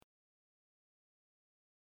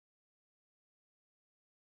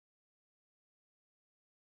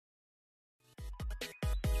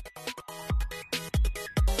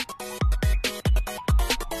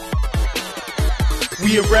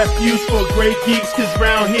We a refuge for great geeks, cause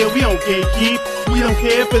round here we don't gatekeep. We don't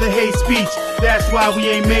care for the hate speech, that's why we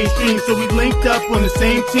ain't mainstream. So we linked up on the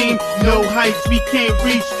same team, no heights we can't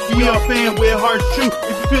reach. We are fan where hearts true.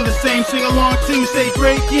 If you feel the same, sing along too. Say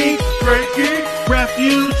great geek,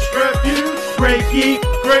 refuge, great geek,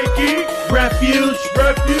 refuge.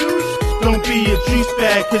 Don't be a juice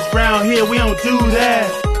bag, cause round here we don't do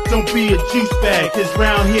that. Don't be a juice bag, cause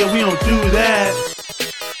round here we don't do that.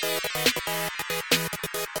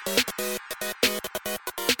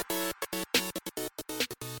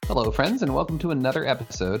 Hello, friends, and welcome to another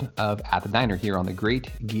episode of At the Diner here on the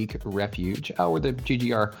Great Geek Refuge, or the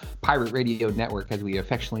GGR Pirate Radio Network, as we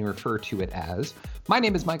affectionately refer to it as. My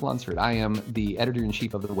name is Mike Lunsford. I am the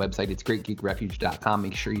editor-in-chief of the website. It's greatgeekrefuge.com.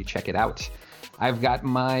 Make sure you check it out. I've got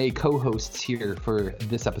my co-hosts here for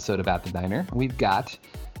this episode of At the Diner. We've got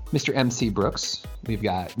Mr. MC Brooks, we've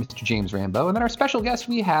got Mr. James Rambo, and then our special guest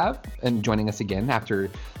we have, and joining us again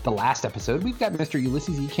after the last episode, we've got Mr.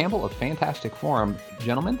 Ulysses E. Campbell of Fantastic Forum.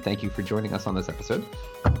 Gentlemen, thank you for joining us on this episode.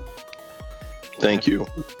 Thank you.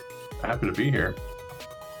 Happy to be here.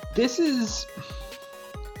 This is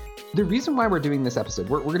the reason why we're doing this episode.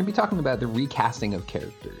 We're going to be talking about the recasting of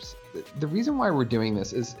characters. The reason why we're doing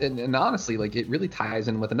this is, and honestly, like, it really ties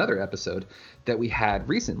in with another episode that we had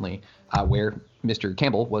recently where Mr.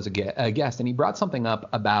 Campbell was a guest, and he brought something up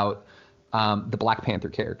about the Black Panther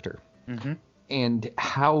character and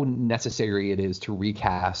how necessary it is to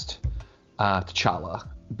recast T'Challa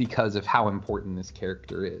because of how important this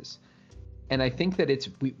character is. And I think that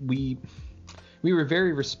we were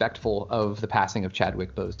very respectful of the passing of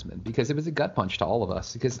Chadwick Boseman because it was a gut punch to all of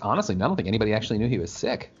us. Because honestly, I don't think anybody actually knew he was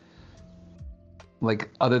sick.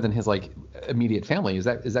 Like, other than his immediate family. Is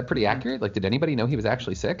that pretty accurate? Like, did anybody know he was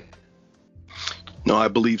actually sick? No, I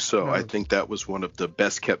believe so. I think that was one of the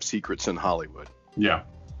best kept secrets in Hollywood. Yeah,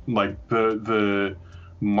 like the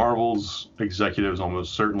Marvel's executives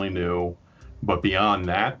almost certainly knew, but beyond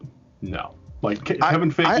that, no. Like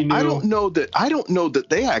Kevin Feige knew. I don't know that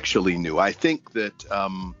they actually knew. I think that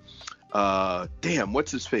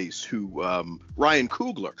what's his face? Ryan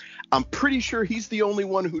Coogler. I'm pretty sure he's the only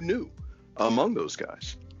one who knew among those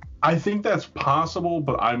guys. I think that's possible,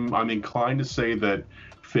 but I'm inclined to say that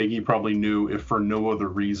Feige probably knew, if for no other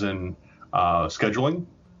reason, scheduling.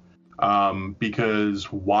 Because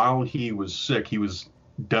while he was sick, he was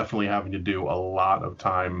definitely having to do a lot of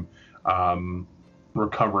time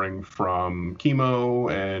recovering from chemo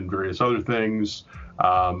and various other things.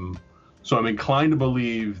 So I'm inclined to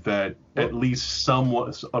believe that at least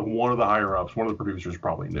somewhat one of the higher ups, one of the producers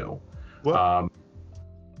probably knew.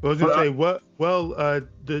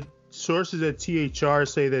 The sources at THR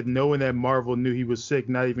say that no one at Marvel knew he was sick,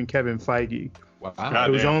 not even Kevin Feige. Wow.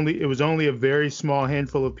 It was only a very small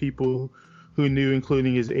handful of people who knew,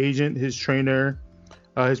 including his agent, his trainer,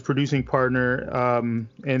 his producing partner,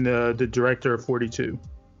 and the director of 42.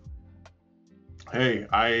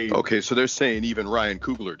 Okay, so they're saying even Ryan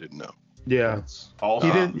Coogler didn't know. Yeah. Also,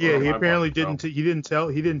 he didn't. Yeah, he apparently didn't. He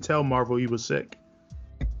didn't tell Marvel he was sick.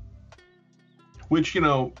 Which,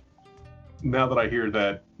 now that I hear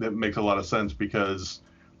that makes a lot of sense, because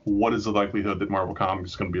what is the likelihood that Marvel Comics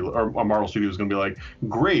is going to be, or Marvel Studios is going to be like,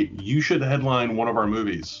 great, you should headline one of our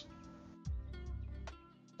movies?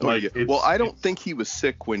 I don't think he was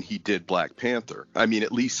sick when he did Black Panther. I mean,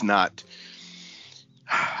 at least not.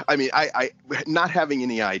 I mean, I not having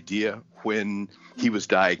any idea when he was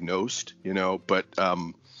diagnosed, but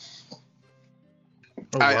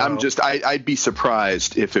I'd be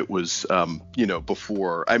surprised if it was,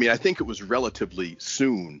 before. I mean, I think it was relatively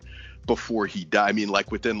soon before he died. I mean,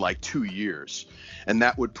 within 2 years, and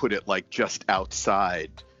that would put it just outside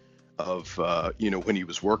of, when he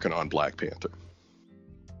was working on Black Panther.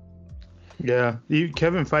 Yeah,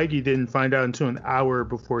 Kevin Feige didn't find out until an hour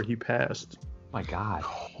before he passed. My God.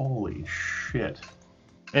 Holy shit.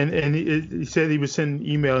 And he said he was sending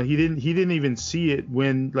email. He didn't even see it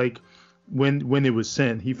when it was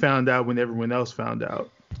sent. He found out when everyone else found out.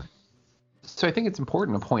 So I think it's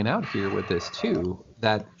important to point out here with this too,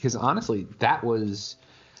 that because honestly, that's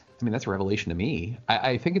a revelation to me.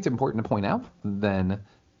 I think it's important to point out then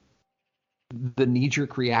the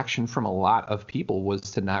knee-jerk reaction from a lot of people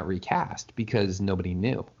was to not recast because nobody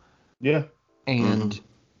knew. Yeah. And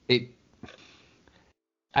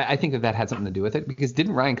I think that had something to do with it, because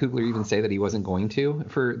didn't Ryan Coogler even say that he wasn't going to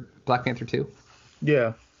for Black Panther 2?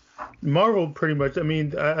 Yeah. Marvel pretty much, I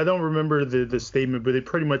mean, I don't remember the statement, but it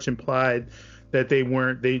pretty much implied that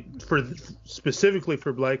specifically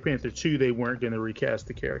for Black Panther 2, they weren't going to recast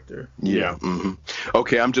the character. Yeah. Mm-hmm.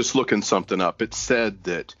 Okay, I'm just looking something up. It said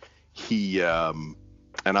that he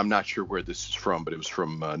and I'm not sure where this is from, but it was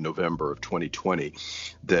from November of 2020.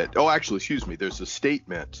 There's a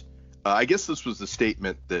statement. I guess this was the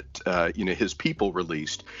statement that his people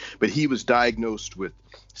released, but he was diagnosed with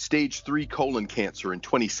stage 3 colon cancer in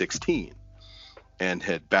 2016 and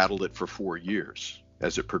had battled it for 4 years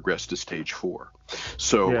as it progressed to stage 4.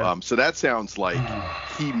 So so that sounds like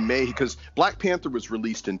he may, because Black Panther was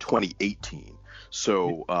released in 2018.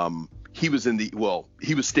 So he was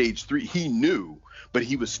he was stage 3. He knew, but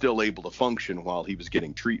he was still able to function while he was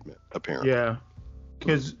getting treatment, apparently. Yeah.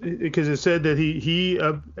 Because it said that he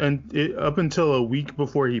up until a week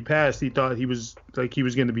before he passed, he thought he was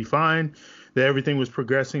going to be fine, that everything was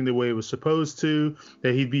progressing the way it was supposed to,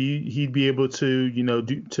 that he'd be able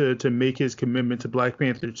to to make his commitment to Black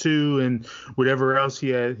Panther 2 and whatever else he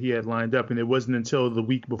had lined up. And it wasn't until the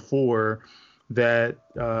week before that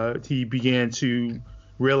he began to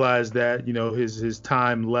realize that his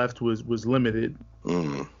time left was limited.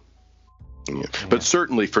 Mm. Yeah. But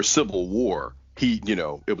certainly for Civil War,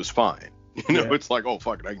 it was fine. It's like, oh,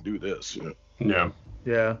 fuck it, I can do this. Yeah.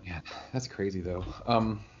 That's crazy though.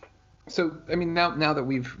 So I mean, now that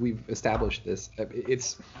we've established this,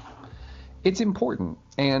 it's important.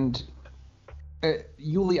 And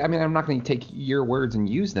Yuli, I mean, I'm not going to take your words and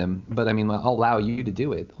use them, but I mean, I'll allow you to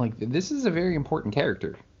do it. Like, this is a very important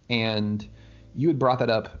character, and you had brought that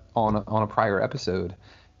up on a prior episode.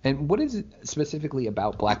 And what is it specifically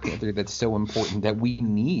about Black Panther that's so important that we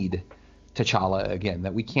need T'Challa again,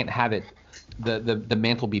 that we can't have it, the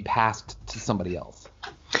mantle be passed to somebody else?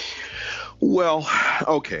 Well,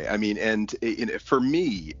 okay. I mean, and for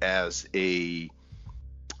me as a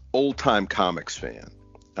old-time comics fan,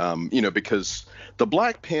 because the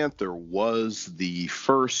Black Panther was the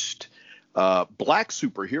first black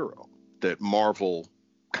superhero that Marvel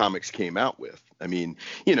Comics came out with. I mean,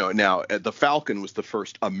 now the Falcon was the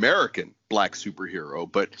first American black superhero,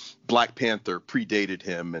 but Black Panther predated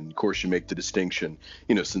him. And of course, you make the distinction,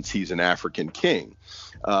 since he's an African king.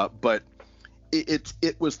 But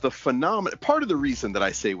it was the phenomenon. Part of the reason that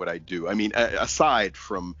I say what I do, I mean, aside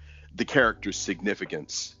from the character's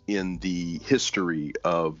significance in the history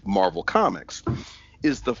of Marvel Comics,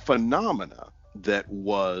 is the phenomena that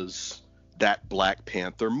was that Black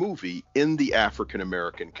Panther movie in the African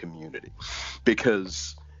American community,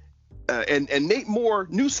 because and Nate Moore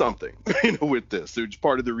knew something with this. It's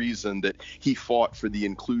part of the reason that he fought for the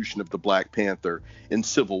inclusion of the Black Panther in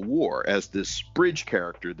Civil War as this bridge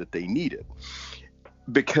character that they needed,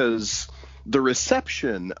 because the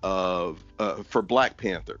reception for Black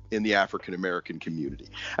Panther in the African American community,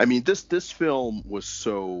 I mean, this film was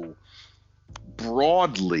so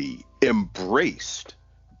broadly embraced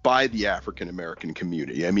by the African American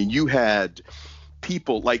community. I mean, you had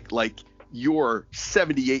people like your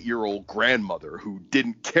 78-year-old grandmother who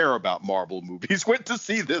didn't care about Marvel movies went to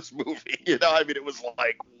see this movie. I mean, it was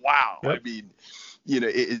like, wow. Yep. I mean,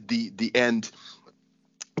 the end,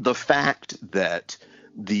 the fact that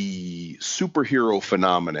the superhero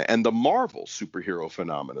phenomena, and the Marvel superhero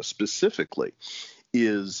phenomena specifically,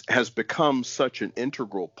 has become such an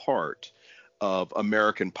integral part of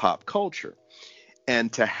American pop culture.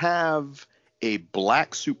 And to have a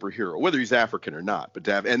black superhero, whether he's African or not, but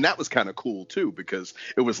to have, and that was kind of cool too, because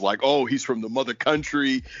it was like, oh, he's from the mother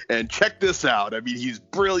country, and check this out. I mean, he's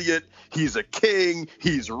brilliant, he's a king,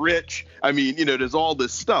 he's rich. I mean, there's all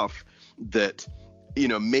this stuff that,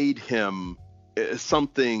 made him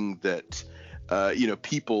something that,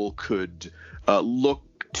 people could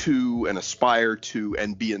look to and aspire to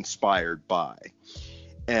and be inspired by.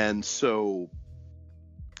 And so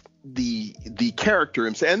the character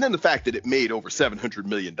himself, and then the fact that it made over $700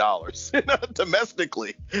 million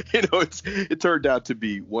domestically, it turned out to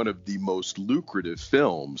be one of the most lucrative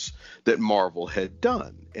films that Marvel had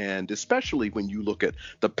done. And especially when you look at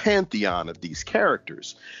the pantheon of these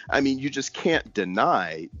characters, I mean, you just can't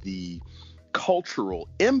deny the cultural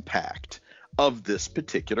impact of this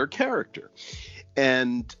particular character.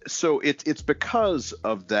 And so it's because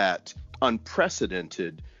of that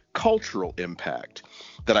unprecedented cultural impact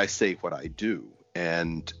that I say what I do.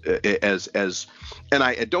 And and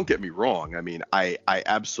I don't get me wrong. I mean, I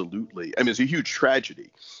absolutely, I mean, it's a huge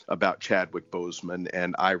tragedy about Chadwick Boseman,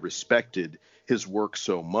 and I respected his work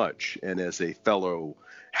so much. And as a fellow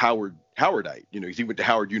Howardite, he went to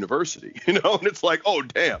Howard University, and it's like, oh,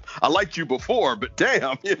 damn, I liked you before, but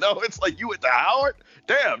damn, it's like, you went to Howard?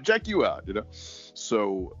 Damn, check you out,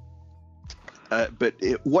 So, but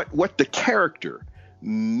what the character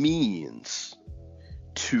means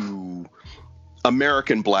to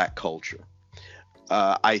American black culture,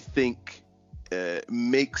 I think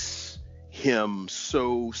makes him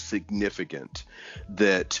so significant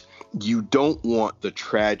that you don't want the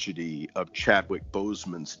tragedy of Chadwick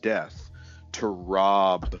Boseman's death to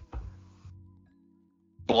rob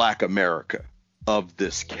Black America of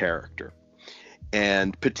this character.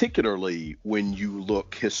 And particularly when you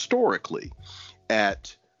look historically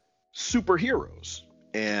at superheroes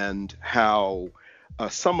and how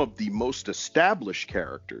some of the most established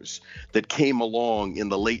characters that came along in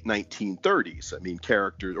the late 1930s, I mean,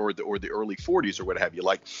 characters or the early 40s or what have you,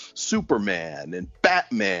 like Superman and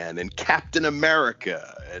Batman and Captain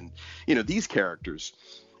America, and these characters,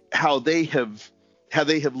 how they have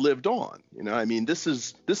lived on. I mean, this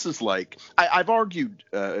is like I've argued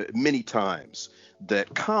many times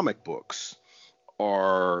that comic books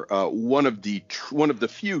are one of the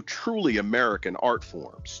few truly American art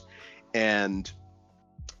forms, and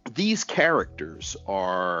these characters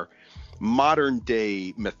are modern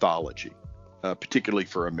day mythology, particularly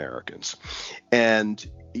for Americans. And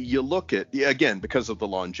you look at, again, because of the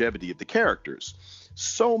longevity of the characters,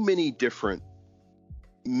 so many different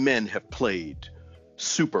men have played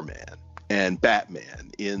Superman and Batman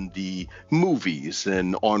in the movies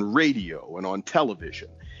and on radio and on television,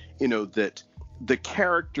 that the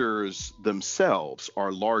characters themselves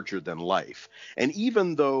are larger than life. And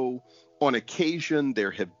even though on occasion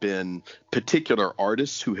there have been particular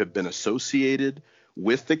artists who have been associated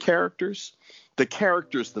with the characters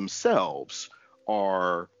themselves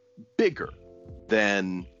are bigger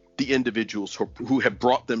than the individuals who have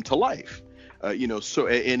brought them to life. So,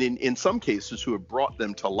 and in some cases who have brought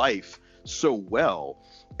them to life so well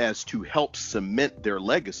as to help cement their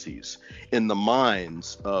legacies in the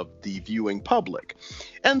minds of the viewing public.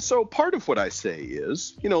 And so part of what I say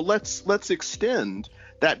is, let's extend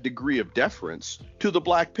that degree of deference to the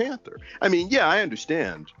Black Panther. I mean, yeah, I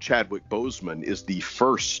understand Chadwick Boseman is the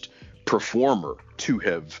first performer to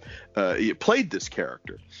have played this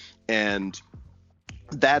character, and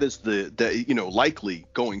that is the likely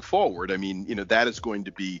going forward. I mean, that is going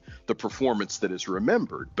to be the performance that is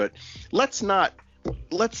remembered. But let's not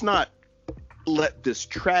let this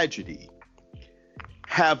tragedy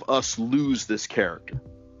have us lose this character,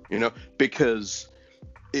 because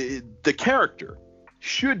the character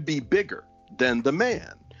should be bigger than the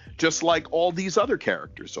man, just like all these other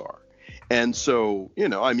characters are. And so,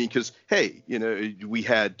 because, hey, we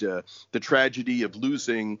had the tragedy of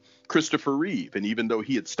losing Christopher Reeve. And even though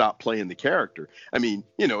he had stopped playing the character, I mean,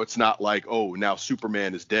 it's not like, oh, now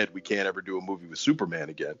Superman is dead, we can't ever do a movie with Superman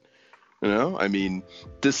again. I mean,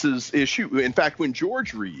 this is issue. In fact, when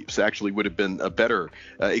George Reeves actually would have been a better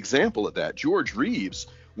example of that. George Reeves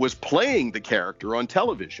was playing the character on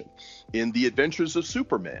television in The Adventures of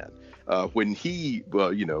Superman when he,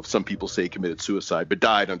 some people say committed suicide, but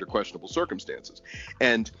died under questionable circumstances.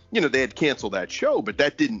 And, they had canceled that show, but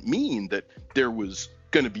that didn't mean that there was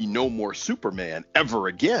going to be no more Superman ever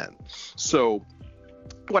again. So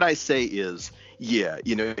what I say is, yeah,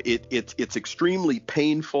 it's extremely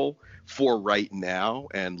painful for right now.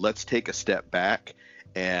 And let's take a step back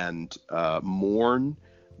and mourn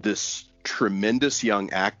this tremendous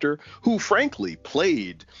young actor who frankly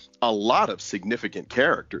played a lot of significant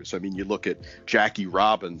characters. I mean, you look at Jackie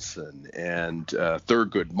Robinson and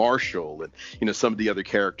Thurgood Marshall and, some of the other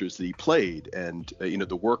characters that he played, and,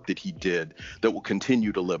 the work that he did that will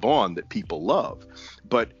continue to live on that people love.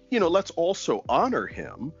 But, let's also honor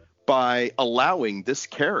him by allowing this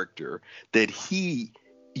character that he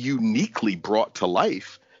uniquely brought to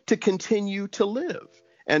life to continue to live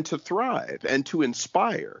and to thrive and to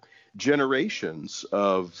inspire generations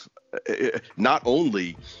of not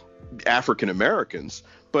only African Americans,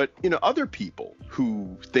 but other people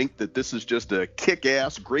who think that this is just a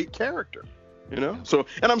kick-ass great character. So,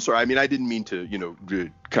 and I'm sorry, I mean, I didn't mean to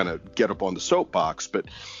kind of get up on the soapbox, but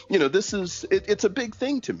this is it's a big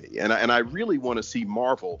thing to me, and I really want to see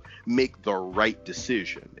Marvel make the right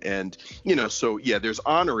decision. And so yeah, there's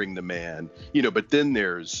honoring the man, but then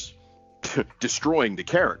there's destroying the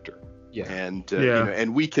character. Yeah. And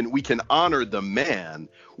and we can honor the man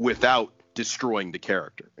without destroying the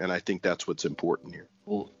character, and I think that's what's important here.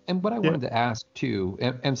 Well, and what I wanted to ask too,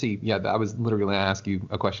 MC, I was literally going to ask you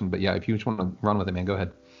a question, but yeah, if you just want to run with it, man, go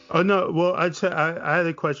ahead. Oh no, well, I had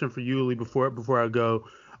a question for you, Lee, before I go.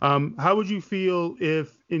 How would you feel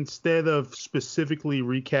if instead of specifically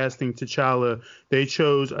recasting T'Challa, they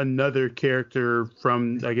chose another character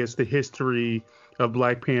from, I guess, the history of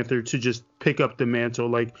Black Panther to just pick up the mantle?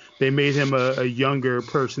 Like they made him a younger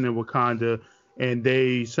person in Wakanda, and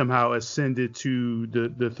they somehow ascended to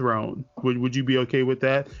the throne. Would you be okay with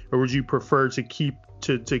that, or would you prefer to keep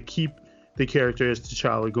the character as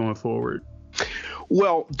T'Challa going forward?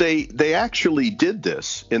 Well, they actually did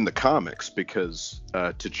this in the comics because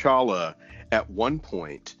T'Challa at one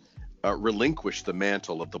point relinquish the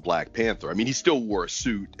mantle of the Black Panther. I mean, he still wore a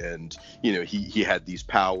suit, and he had these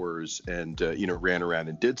powers, and ran around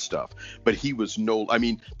and did stuff. But he was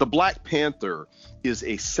the Black Panther is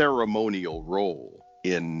a ceremonial role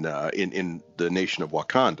in the nation of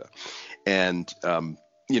Wakanda, and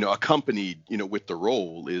accompanied with the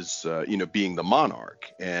role is being the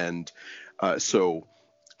monarch, and so.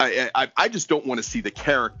 I just don't want to see the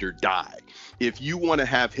character die. If you want to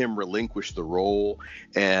have him relinquish the role,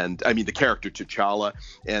 and the character T'Challa,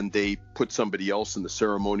 and they put somebody else in the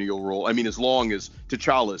ceremonial role, as long as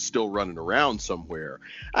T'Challa is still running around somewhere,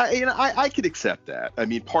 I could accept that.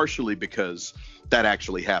 Partially because that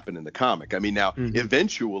actually happened in the comic.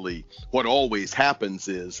 Eventually, what always happens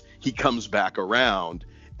is he comes back around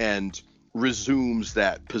and resumes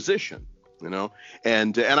that position.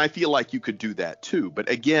 And I feel like you could do that too. But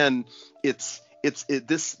again,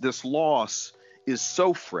 this loss is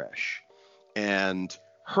so fresh and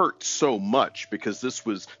hurts so much because this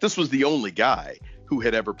was the only guy who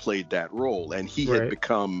had ever played that role, and he had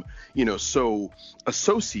become so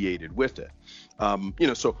associated with it.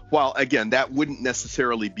 So while again that wouldn't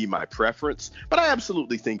necessarily be my preference, but I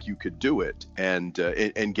absolutely think you could do it and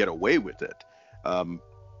get away with it.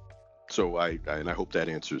 So I hope that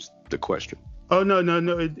answers the question. Oh, no,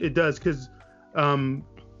 it does. Cause,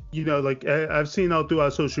 like I've seen all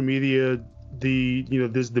throughout social media,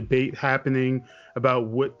 this debate happening about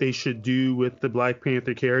what they should do with the Black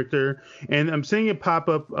Panther character. And I'm seeing it pop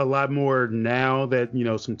up a lot more now that,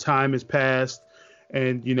 some time has passed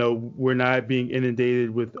and, we're not being inundated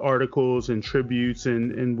with articles and tributes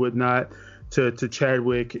and whatnot to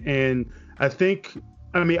Chadwick. And I think,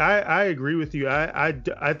 I agree with you. I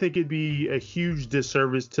think it'd be a huge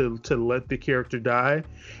disservice to let the character die.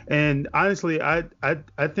 And honestly, I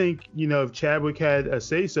think, if Chadwick had a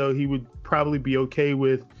say so, he would probably be okay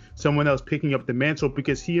with someone else picking up the mantle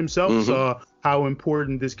because he himself saw how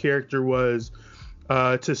important this character was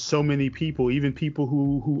to so many people, even people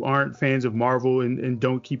who aren't fans of Marvel and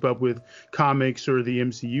don't keep up with comics or the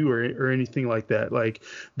MCU or anything like that. Like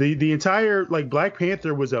the entire Black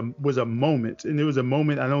Panther was a moment, and it was a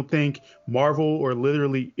moment I don't think Marvel or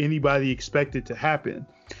literally anybody expected to happen.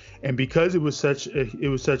 And because it was such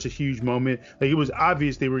a huge moment, it was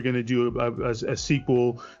obvious they were going to do a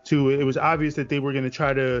sequel to it. It was obvious that they were going to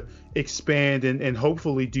try to expand and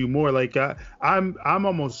hopefully do more. I'm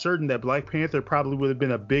almost certain that Black Panther probably would have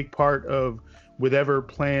been a big part of whatever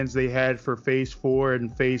plans they had for Phase 4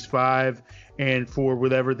 and Phase 5 and for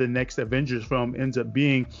whatever the next Avengers film ends up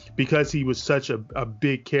being, because he was such a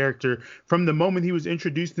big character from the moment he was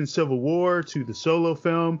introduced in Civil War to the Solo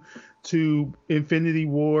film to Infinity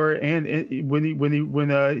War and when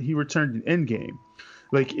he returned in Endgame.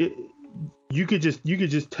 You could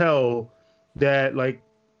just tell that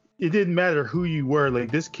it didn't matter who you were,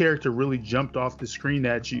 this character really jumped off the screen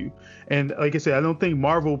at you. And like I said, I don't think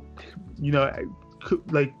Marvel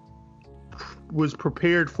was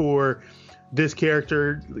prepared for this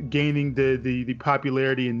character gaining the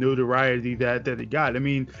popularity and notoriety that it got.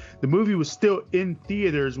 The movie was still in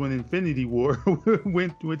theaters when Infinity War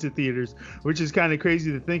went to theaters, which is kind of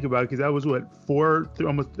crazy to think about because that was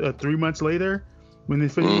almost 3 months later when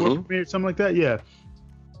Infinity War premiered, something like that. Yeah.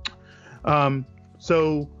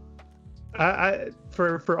 So I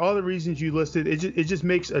for all the reasons you listed, it just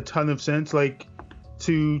makes a ton of sense.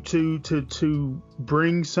 To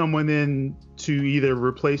bring someone in to either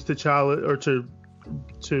replace T'Challa or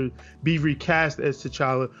to be recast as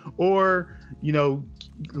T'Challa, or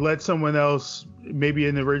let someone else, maybe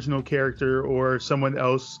an original character or someone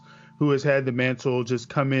else who has had the mantle, just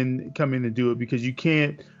come in and do it, because you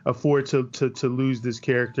can't afford to lose this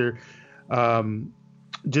character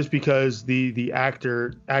just because the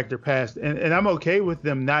actor passed. And I'm okay with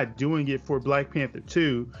them not doing it for Black Panther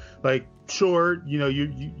 2. Sure,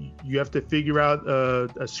 you have to figure out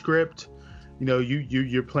a script.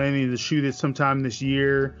 You're planning to shoot it sometime this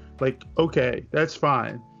year. Okay, that's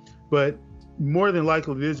fine. But more than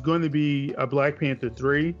likely, there's going to be a Black Panther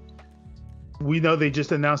 3. We know they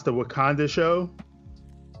just announced a Wakanda show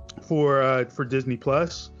for Disney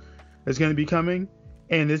Plus. That's going to be coming.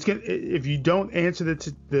 And if you don't answer the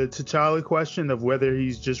T'Challa question of whether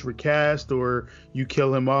he's just recast or you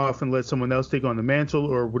kill him off and let someone else take on the mantle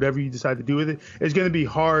or whatever you decide to do with it, it's going to be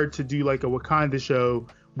hard to do a Wakanda show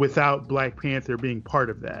without Black Panther being part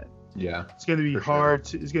of that. Yeah, it's going to be hard.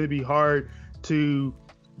 Sure. It's going to be hard to,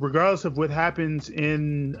 regardless of what happens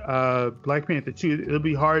in Black Panther 2, it'll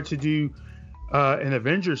be hard to do an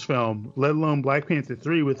Avengers film, let alone Black Panther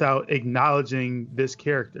 3, without acknowledging this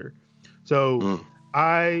character. So.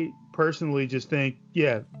 I personally just think,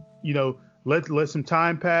 let some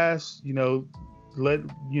time pass,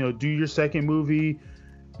 do your second movie,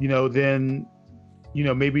 then,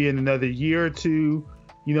 maybe in another year or two,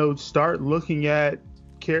 start looking at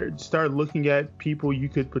people you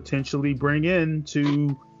could potentially bring in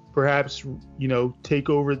to perhaps, take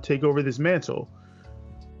over this mantle.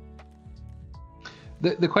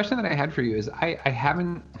 The question that I had for you is I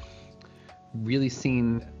haven't really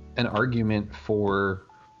seen an argument for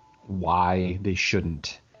why they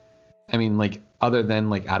shouldn't. I mean, like, other than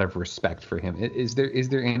like out of respect for him, is there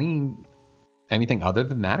anything other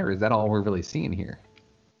than that, or is that all we're really seeing here?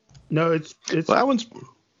 No, it's well, that one's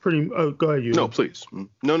pretty. Oh, go ahead, you. No, please.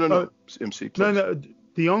 No. MC, please. No.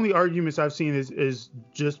 The only arguments I've seen is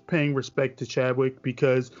just paying respect to Chadwick,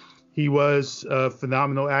 because he was a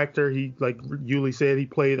phenomenal actor. He, like Yuli said, he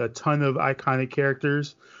played a ton of iconic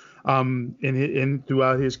characters in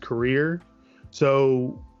throughout his career.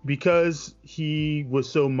 So because he was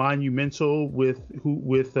so monumental with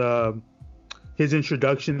his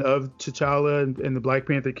introduction of T'Challa and the Black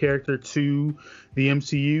Panther character to the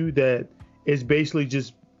MCU, that it's basically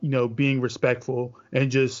just, being respectful and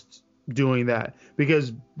just doing that.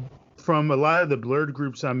 Because from a lot of the blurred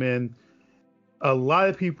groups I'm in, a lot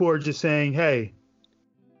of people are just saying, hey,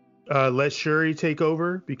 let Shuri take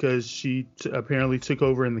over, because she apparently took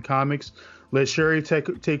over in the comics. Let Shuri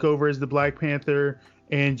take over as the Black Panther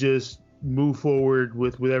and just move forward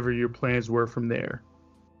with whatever your plans were from there.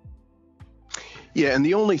 Yeah, and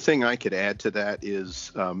the only thing I could add to that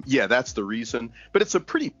is, that's the reason, but it's a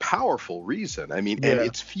pretty powerful reason. I mean, and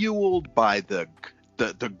it's fueled by the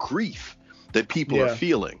grief that people are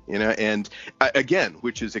feeling, and again,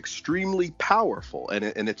 which is extremely powerful, and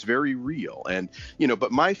it's very real. And,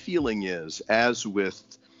 but my feeling is, as with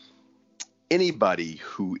anybody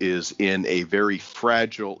who is in a very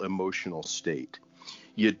fragile emotional state,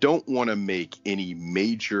 you don't want to make any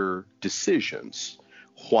major decisions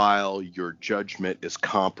while your judgment is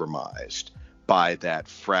compromised by that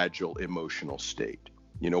fragile emotional state,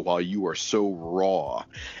 while you are so raw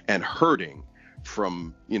and hurting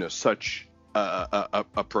from, such a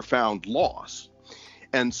profound loss.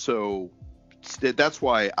 And so that's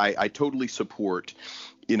why I totally support,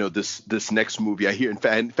 this next movie. I hear, in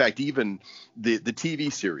fact, even the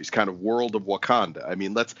TV series, kind of World of Wakanda. I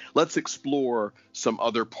mean, let's explore some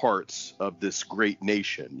other parts of this great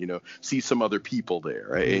nation. See some other people there.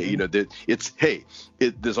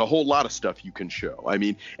 Mm-hmm. There's a whole lot of stuff you can show. I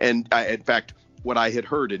mean, in fact, what I had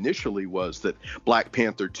heard initially was that Black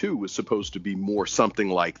Panther 2 was supposed to be more something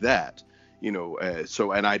like that.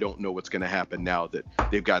 And I don't know what's going to happen now that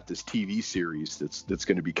they've got this TV series that's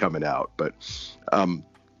going to be coming out. But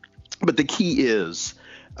the key is,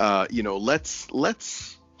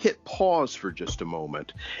 let's hit pause for just a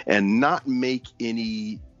moment and not make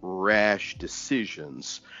any rash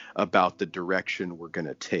decisions about the direction we're going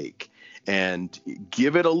to take, and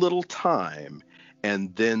give it a little time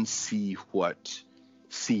and then see what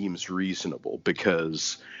seems reasonable.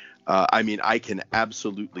 Because I can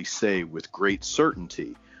absolutely say with great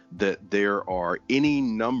certainty that there are any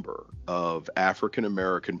number of African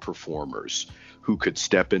American performers who could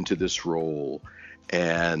step into this role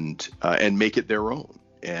and make it their own.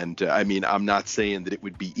 And I'm not saying that it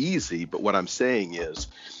would be easy, but what I'm saying is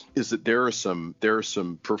that there are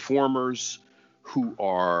some performers who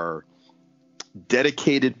are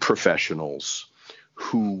dedicated professionals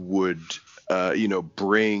who would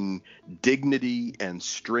bring dignity and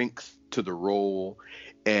strength to the role,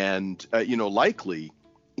 and likely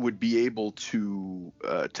would be able to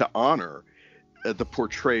honor the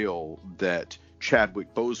portrayal that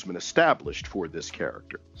Chadwick Boseman established for this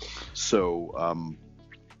character. So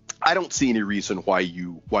I don't see any reason why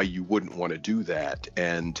you wouldn't want to do that,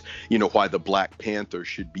 and why the Black Panther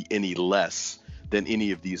should be any less than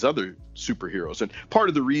any of these other superheroes. And part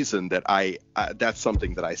of the reason that that's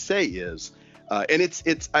something that I say is, and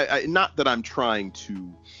it's not that I'm trying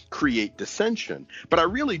to create dissension, but I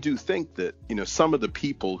really do think that, some of the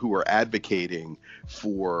people who are advocating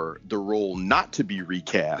for the role not to be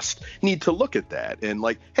recast need to look at that and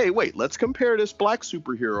like, hey, wait, let's compare this Black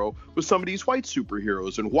superhero with some of these white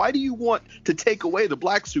superheroes. And why do you want to take away the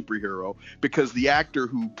Black superhero because the actor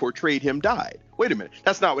who portrayed him died? Wait a minute,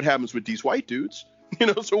 that's not what happens with these white dudes.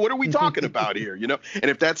 So what are we talking about here? And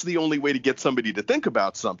if that's the only way to get somebody to think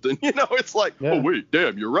about something, it's like, oh, wait,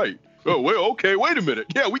 damn, you're right. Oh, wait, okay, wait a minute.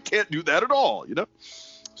 Yeah, we can't do that at all,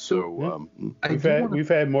 So we've had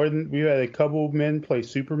a couple men play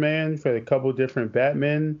Superman. We've had a couple different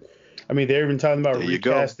Batmen. I mean, they're even talking about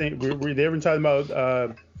recasting. They're even talking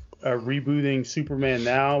about rebooting Superman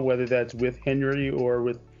now, whether that's with Henry or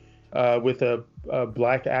with a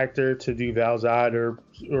Black actor to do Val Zod or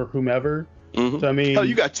whomever. Mm-hmm. So I mean, hell,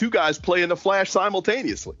 you got two guys playing the Flash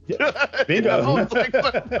simultaneously. bingo.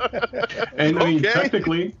 And I mean,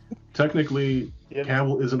 Okay. technically, Yeah.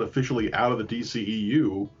 Cavill isn't officially out of the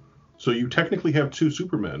DCEU, so you technically have two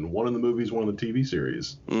Supermen, one in the movies, one in the TV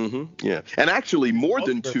series. Mm-hmm. Yeah, and actually more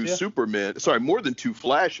than two Yeah. Supermen. Sorry, more than two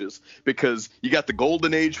Flashes, because you got the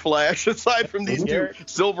Golden Age Flash aside from these two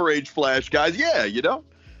Silver Age Flash guys. Yeah, you know.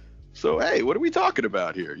 So hey, what are we talking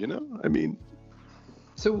about here? You know, I mean.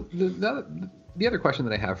 So the other question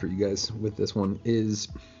that I have for you guys with this one is,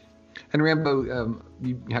 and Rambo,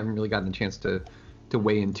 you haven't really gotten a chance to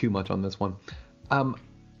weigh in too much on this one.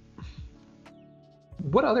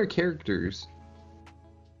 What other characters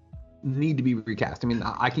need to be recast? I mean,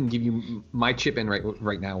 I can give you my chip in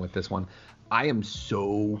right now with this one. I am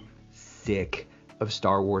so sick of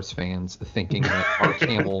Star Wars fans thinking that Mark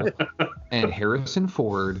Hamill and Harrison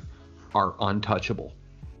Ford are untouchable.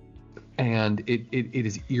 And it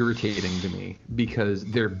is irritating to me because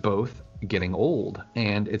they're both getting old,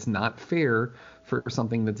 and it's not fair for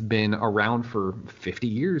something that's been around for 50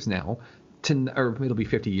 years now or it'll be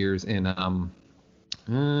 50 years in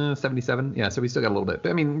 77. Yeah, so we still got a little bit. But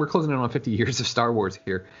I mean, we're closing in on 50 years of Star Wars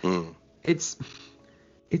here. It's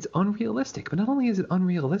unrealistic, but not only is it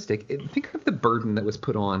unrealistic, think of the burden that was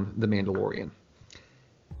put on The Mandalorian.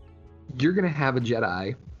 You're going to have a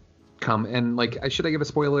Jedi come, and like, should I give a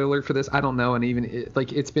spoiler alert for this? I don't know. And even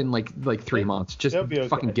it's been like 3 months. Just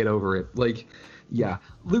fucking get over it. Like, yeah,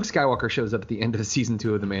 Luke Skywalker shows up at the end of season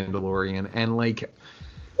 2 of The Mandalorian, and like,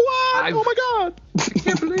 What? Oh my God! I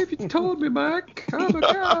can't believe you told me, Mike. Oh my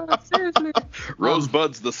God, seriously.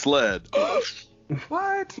 Rosebud's the sled.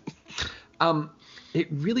 What? It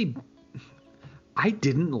really, I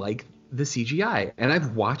didn't like the CGI, and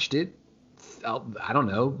I've watched it, I don't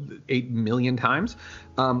know, 8 million times,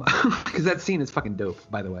 because that scene is fucking dope,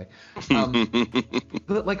 by the way.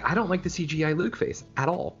 But like, I don't like the CGI Luke face at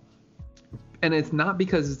all. And it's not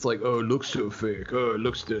because it's like, oh, it looks so fake, oh, it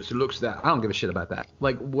looks this, it looks that. I don't give a shit about that.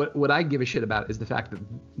 Like, what I give a shit about is the fact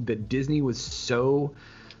that Disney was so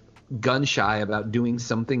gun shy about doing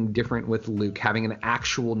something different with Luke, having an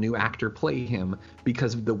actual new actor play him,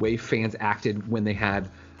 because of the way fans acted when they had,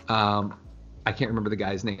 I can't remember the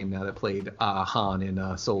guy's name now that played Han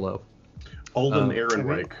in Solo. Alden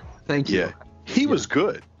Ehrenreich. Thank you. Yeah, he was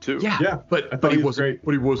good too. Yeah, but he was great.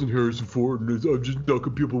 But he wasn't Harrison Ford, and I'm just not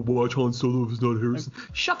gonna people watch Han Solo if it's not Harrison.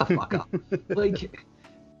 Shut the fuck up. Like,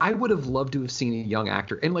 I would have loved to have seen a young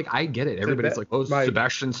actor, and like, I get it. Everybody's like, oh,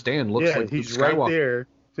 Sebastian Stan looks like he's Luke Skywalker. right there.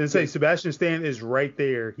 I was gonna say Sebastian Stan is right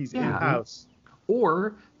there. He's in house.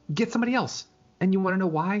 Or get somebody else. And you want to know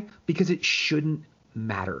why? Because it shouldn't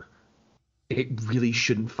matter. It really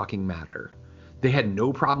shouldn't fucking matter. They had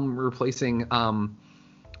no problem replacing.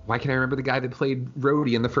 Why can't I remember the guy that played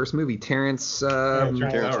Rhodey in the first movie? Terrence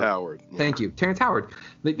Howard. Thank you, Terrence Howard.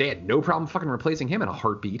 They had no problem fucking replacing him in a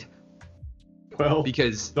heartbeat. Well,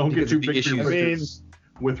 because don't get too big issues.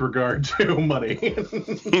 With regard to money.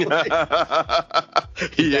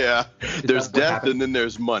 Yeah, there's death and then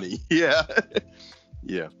there's money. Yeah.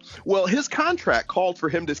 Yeah. Well, his contract called for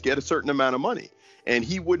him to get a certain amount of money, and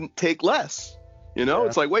he wouldn't take less. You know,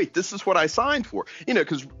 It's like, wait, this is what I signed for. You know,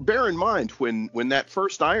 because bear in mind, when that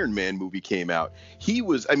first Iron Man movie came out, he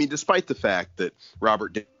was, I mean, despite the fact that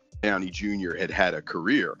Robert Downey Jr. had a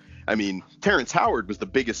career, I mean, Terrence Howard was the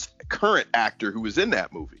biggest current actor who was in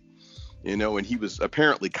that movie. You know, and he was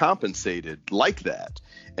apparently compensated like that.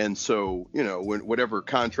 And so, you know, when whatever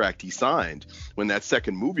contract he signed, when that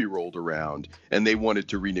second movie rolled around and they wanted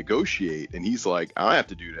to renegotiate, and he's like, I don't have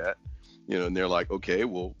to do that. You know, and they're like, okay,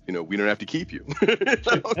 well, you know, we don't have to keep you.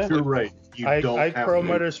 You're right. Ike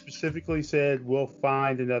Perlmutter specifically said, we'll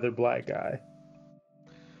find another black guy.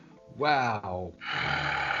 Wow.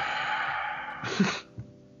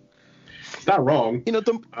 It's not wrong. You know,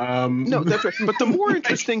 no, that's right. But the more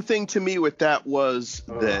interesting thing to me with that was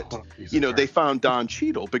that, you know, they found Don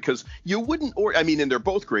Cheadle, because you wouldn't, and they're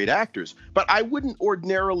both great actors, but I wouldn't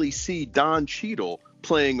ordinarily see Don Cheadle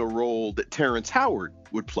playing a role that Terrence Howard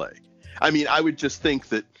would play. I mean, I would just think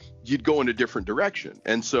that you'd go in a different direction.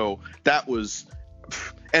 And so that was,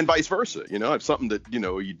 and vice versa, you know, if something that, you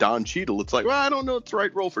know, Don Cheadle, it's like, well, I don't know, it's the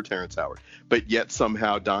right role for Terrence Howard, but yet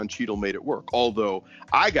somehow Don Cheadle made it work. Although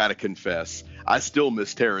I got to confess, I still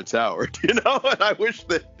miss Terrence Howard, you know, and I wish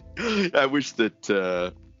that,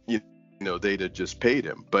 you know, they'd have just paid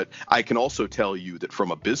him. But I can also tell you that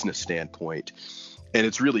from a business standpoint, and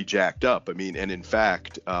it's really jacked up. I mean, and in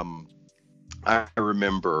fact, I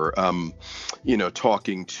remember, you know,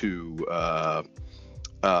 talking to,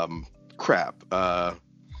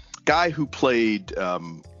 guy who played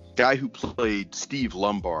guy who played Steve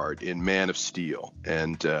Lombard in Man of Steel,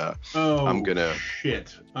 and I'm gonna.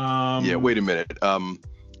 Shit. Yeah, wait a minute.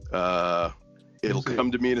 It'll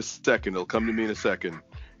come to me in a second.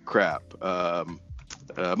 Crap.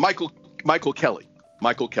 Michael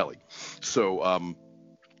Kelly. So,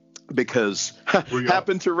 because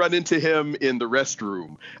happened to run into him in the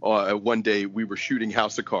restroom one day. We were shooting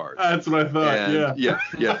House of Cards. That's what I thought. And, yeah.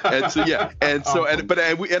 And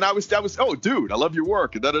I was, oh, dude, I love your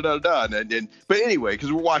work. And but anyway,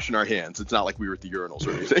 because we're washing our hands, it's not like we were at the urinals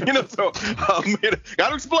or anything, So got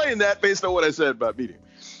to explain that based on what I said about meeting.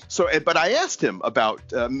 So, but I asked him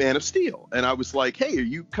about Man of Steel, and I was like, hey, are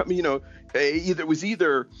you coming?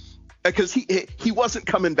 Either. Because he wasn't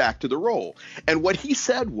coming back to the role. And what he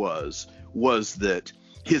said was that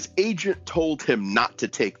his agent told him not to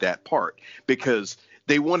take that part because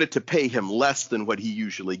they wanted to pay him less than what he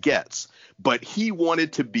usually gets. But he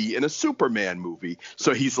wanted to be in a Superman movie.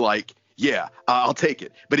 So he's like, yeah, I'll take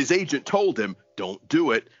it. But his agent told him, don't do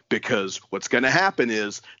it, because what's going to happen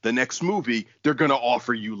is the next movie, they're going to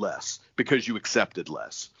offer you less because you accepted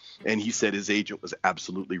less. And he said his agent was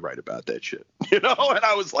absolutely right about that shit, And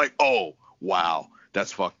I was like, oh, wow,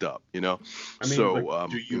 that's fucked up, I mean, so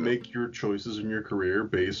do you make your choices in your career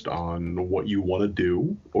based on what you want to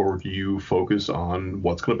do, or do you focus on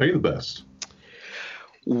what's going to pay the best?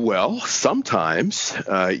 Well, sometimes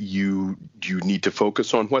you need to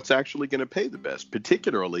focus on what's actually going to pay the best,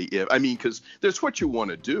 particularly because there's what you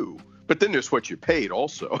want to do, but then there's what you're paid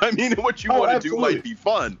also. What you want to do might be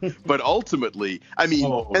fun, but ultimately,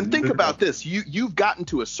 and think about this, you've gotten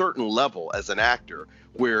to a certain level as an actor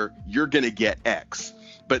where you're going to get X.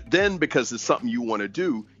 But then because it's something you want to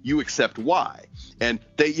do, you accept Y. And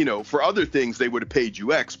they, for other things, they would have paid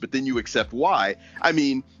you X, but then you accept Y.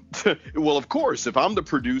 Well, of course, if I'm the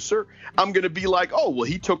producer, I'm going to be like, oh, well,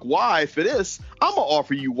 he took Y for this. I'm going to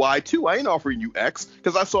offer you Y too. I ain't offering you X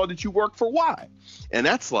because I saw that you worked for Y. And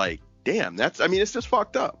that's like, damn, it's just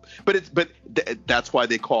fucked up. But that's why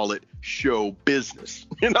they call it show business.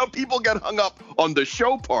 People get hung up on the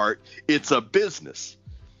show part. It's a business.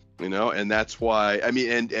 And that's why,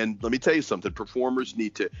 and let me tell you something, performers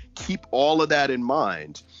need to keep all of that in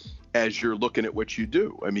mind as you're looking at what you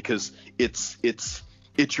do. Because it's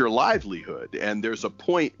your livelihood. And there's a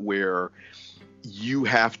point where you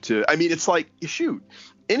have to, it's like, shoot,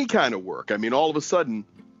 any kind of work. All of a sudden,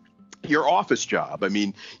 your office job.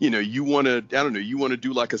 You want to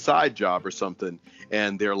do like a side job or something.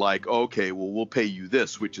 And they're like, okay, well, we'll pay you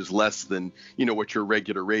this, which is less than, what your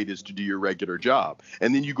regular rate is to do your regular job.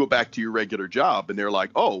 And then you go back to your regular job and they're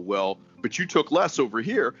like, oh, well, but you took less over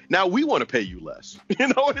here. Now we want to pay you less.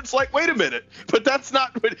 And it's like, wait a minute, but that's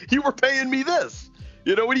not what you were paying me this.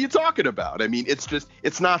 What are you talking about?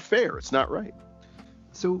 It's not fair. It's not right.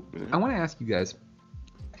 So I want to ask you guys,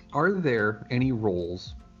 are there any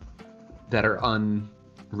roles that are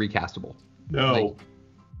unrecastable? No.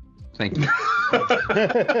 Thank you.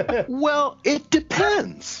 Well, it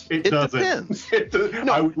depends. It depends.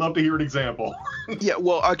 No. I would love to hear an example. Yeah,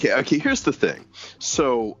 well, okay. Here's the thing.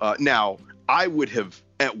 So now at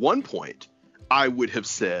one point, I would have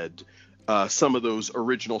said some of those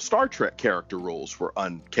original Star Trek character roles were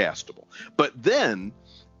uncastable. But then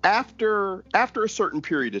after a certain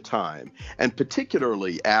period of time, and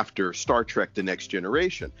particularly after Star Trek The Next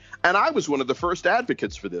Generation, and I was one of the first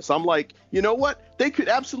advocates for this, I'm like, you know what? They could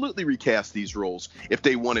absolutely recast these roles if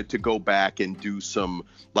they wanted to go back and do some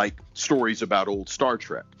like stories about old Star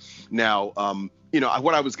Trek. Now,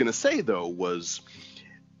 what I was going to say though was,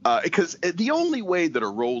 because the only way that a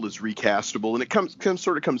role is recastable, and it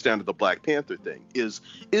comes down to the Black Panther thing, is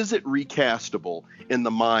it recastable in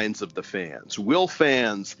the minds of the fans? Will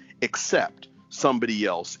fans accept somebody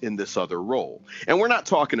else in this other role? And we're not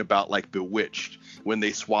talking about like Bewitched when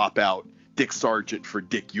they swap out Dick Sargent for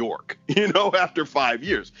Dick York, after 5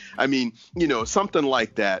 years. Something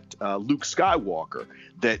like that, Luke Skywalker,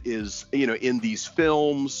 that is, in these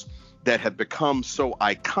films that have become so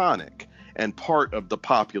iconic and part of the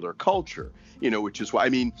popular culture, which is why,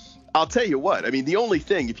 I'll tell you what, the only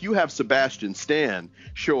thing, if you have Sebastian Stan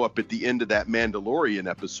show up at the end of that Mandalorian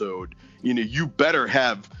episode, you better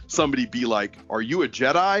have somebody be like, are you a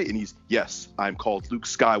Jedi? And he's, yes, I'm called Luke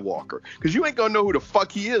Skywalker. Because you ain't gonna know who the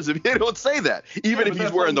fuck he is if they don't say that. Even if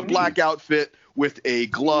he's wearing the black outfit with a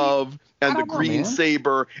glove and the green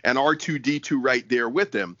saber and R2-D2 right there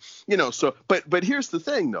with him. But here's the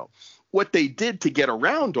thing though. What they did to get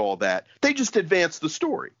around all that, they just advanced the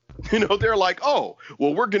story. They're like, oh,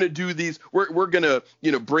 well, we're going to do these. We're going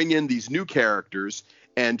to, bring in these new characters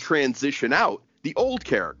and transition out the old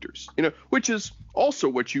characters, which is also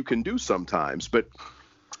what you can do sometimes. But,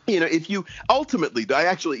 if you ultimately, I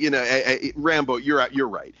actually, Rambo, you're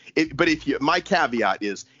right. But my caveat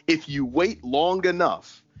is, if you wait long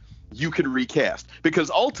enough, you can recast, because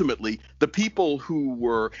ultimately the people who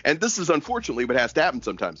were, and this is unfortunately what has to happen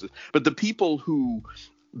sometimes, but the people who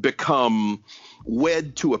become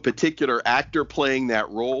wed to a particular actor playing that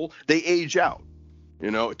role, they age out,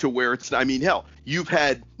 to where it's, hell, you've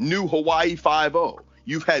had new Hawaii 5-0.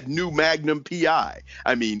 You've had new Magnum PI.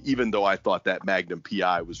 Even though I thought that Magnum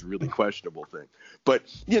PI was a really questionable thing. But,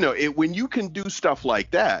 when you can do stuff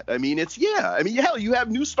like that, hell, you have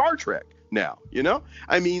new Star Trek now,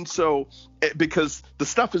 so because the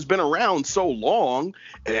stuff has been around so long,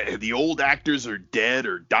 the old actors are dead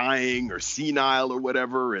or dying or senile or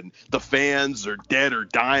whatever, and the fans are dead or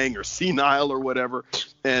dying or senile or whatever.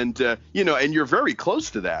 And, and you're very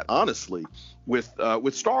close to that, honestly, with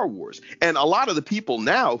Star Wars. And a lot of the people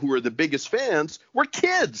now who are the biggest fans were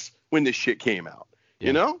kids when this shit came out,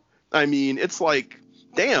 it's like,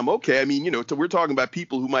 damn, okay. We're talking about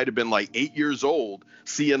people who might have been like 8 years old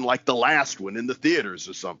seeing like the last one in the theaters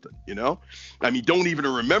or something, don't even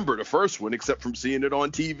remember the first one except from seeing it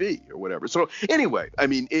on TV or whatever. So anyway,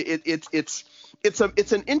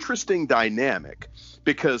 it's an interesting dynamic,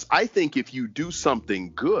 because I think if you do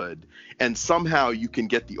something good and somehow you can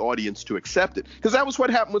get the audience to accept it, because that was what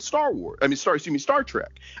happened with Star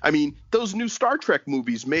Trek. Those new Star Trek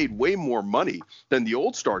movies made way more money than the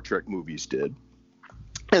old Star Trek movies did.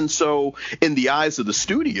 And so in the eyes of the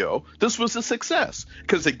studio, this was a success,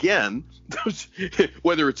 because, again,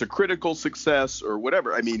 whether it's a critical success or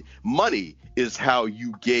whatever, money is how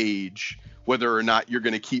you gauge whether or not you're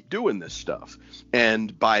going to keep doing this stuff.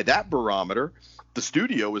 And by that barometer, the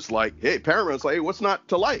studio is like, hey, Paramount's like, hey, what's not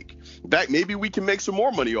to like? In fact, maybe we can make some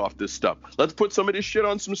more money off this stuff. Let's put some of this shit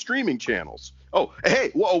on some streaming channels. Oh,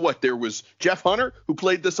 hey, what? There was Jeff Hunter who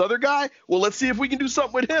played this other guy? Well, let's see if we can do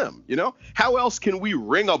something with him. How else can we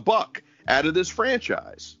wring a buck out of this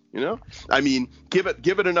franchise? Give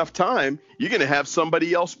it enough time, you're going to have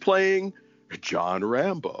somebody else playing John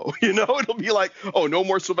Rambo. It'll be like, oh, no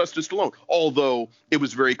more Sylvester Stallone. Although it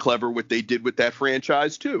was very clever what they did with that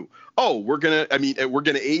franchise too. Oh, we're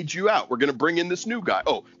gonna age you out. We're gonna bring in this new guy.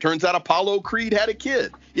 Oh, turns out Apollo Creed had a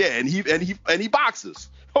kid. Yeah, and he boxes.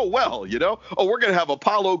 Oh, well, oh, we're going to have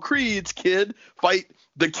Apollo Creed's kid fight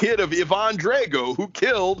the kid of Ivan Drago who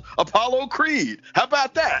killed Apollo Creed. How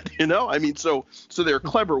about that? So there are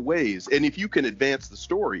clever ways. And if you can advance the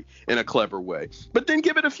story in a clever way, but then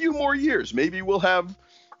give it a fean more years, maybe we'll have,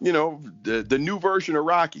 the new version of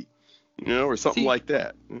Rocky, or something like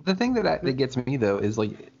that. The thing that gets me, though, is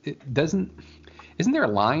like, isn't there a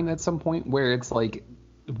line at some point where it's like,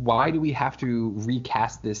 why do we have to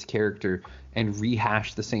recast this character and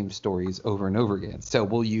rehash the same stories over and over again? So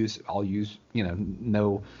I'll use,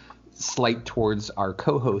 no slight towards our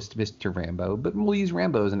co-host, Mr. Rambo, but we'll use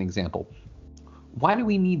Rambo as an example. Why do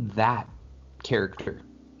we need that character?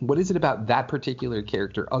 What is it about that particular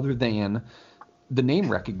character other than the name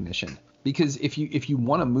recognition? Because if you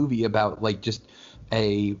want a movie about like just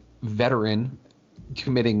a veteran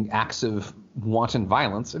committing acts of wanton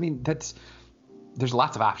violence, there's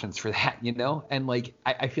lots of options for that, and like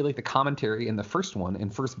I feel like the commentary in the first one, in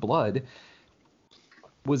First Blood,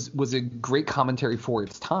 was a great commentary for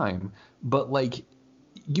its time, but like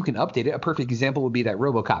you can update it. A perfect example would be that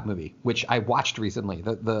RoboCop movie, which I watched recently,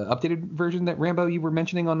 the updated version that Rambo you were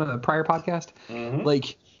mentioning on a prior podcast. Mm-hmm.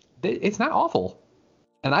 Like it's not awful,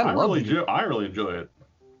 and I really enjoy it.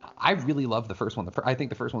 I really love the first one. I think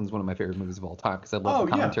the first one is one of my favorite movies of all time because I love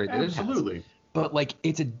the commentary that it has. But like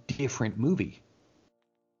it's a different movie.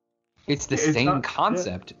 It's the same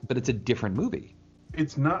concept, but it's a different movie.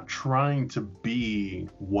 It's not trying to be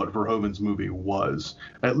what Verhoeven's movie was,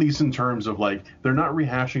 at least in terms of like, they're not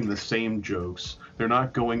rehashing the same jokes. They're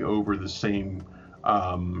not going over the same,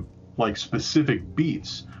 like specific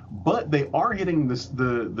beats, but they are hitting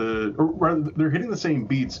they're hitting the same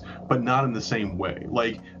beats, but not in the same way.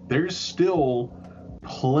 Like there's still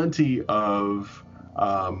plenty of,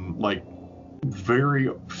 like very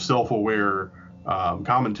self-aware,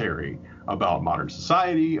 commentary about modern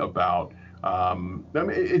society, about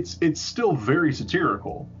it's still very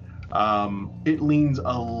satirical. It leans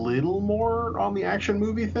a little more on the action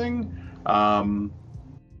movie thing,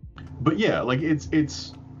 but yeah, like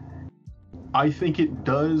it's I think it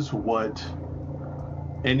does what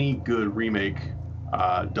any good remake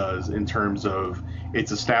does in terms of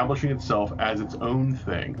it's establishing itself as its own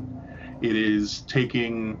thing. It is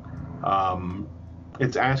taking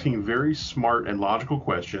it's asking very smart and logical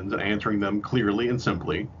questions and answering them clearly and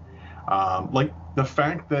simply. Like the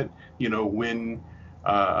fact that, when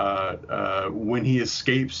he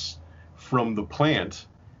escapes from the plant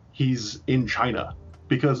he's in China,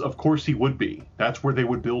 because of course he would be. That's where they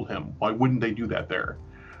would build him. Why wouldn't they do that there?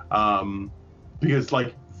 Because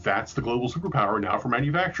like that's the global superpower now for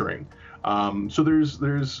manufacturing. So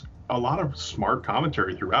there's a lot of smart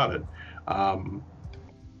commentary throughout it.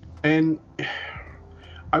 And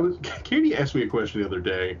Katie asked me a question the other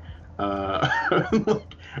day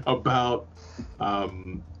about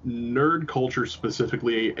nerd culture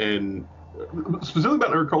specifically, and specifically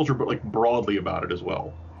about nerd culture, but like broadly about it as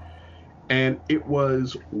well. And it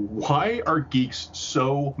was, why are geeks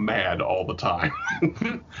so mad all the time?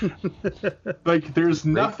 Like, there's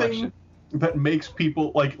nothing that makes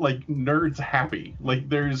people like nerds happy. Like,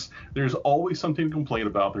 there's always something to complain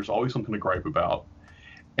about. There's always something to gripe about.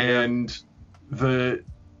 And the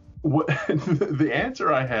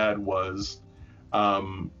answer I had was,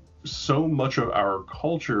 so much of our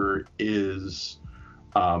culture is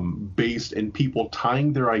based in people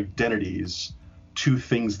tying their identities to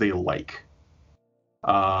things they like,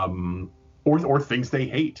 or things they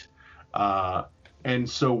hate. And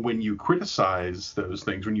so when you criticize those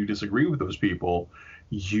things, when you disagree with those people,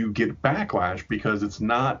 you get backlash, because it's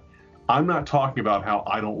not, I'm not talking about how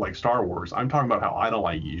I don't like Star Wars. I'm talking about how I don't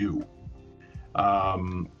like you.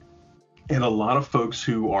 And a lot of folks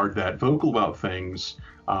who are that vocal about things,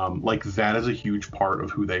 like that is a huge part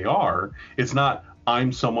of who they are. It's not,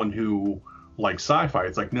 I'm someone who likes sci-fi.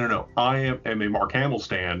 It's like, no, I am a Mark Hamill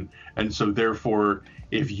stan, and so therefore,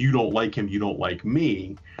 if you don't like him, you don't like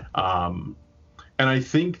me. And I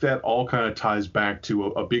think that all kind of ties back to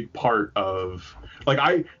a big part of, like,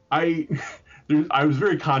 I was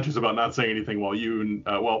very conscious about not saying anything while you and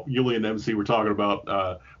Yuli and MC were talking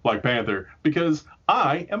about Black Panther, because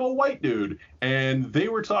I am a white dude, and they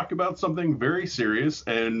were talking about something very serious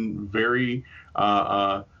and very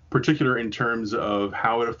particular in terms of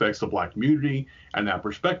how it affects the Black community and that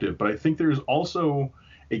perspective. But I think there's also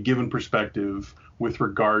a given perspective with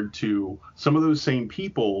regard to some of those same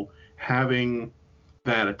people having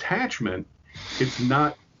that attachment. It's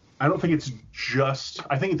not, I don't think it's just,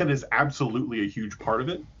 I think that is absolutely a huge part of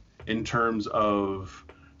it in terms of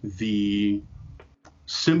the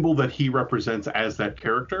symbol that he represents as that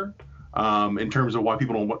character, in terms of why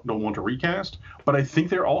people don't want to recast. But I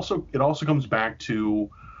think it also comes back to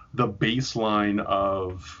the baseline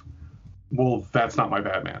of, well, that's not my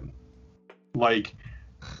Batman. Like,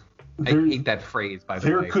 I hate that phrase, by the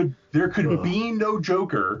way. There could be no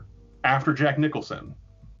Joker after Jack Nicholson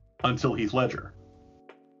until Heath Ledger.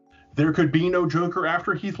 There could be no Joker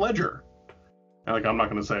after Heath Ledger. And like, I'm not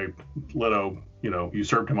going to say Leto,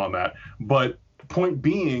 usurped him on that. But point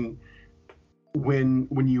being, when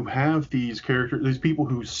you have these characters, these people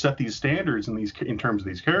who set these standards in terms of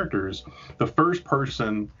these characters, the first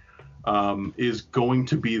person is going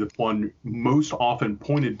to be the one most often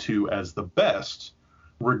pointed to as the best,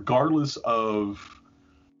 regardless of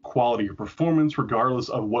quality of performance, regardless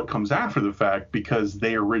of what comes after the fact, because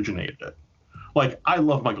they originated it. Like, I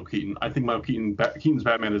love Michael Keaton. I think Michael Keaton's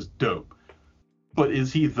Batman is dope. But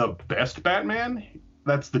is he the best Batman?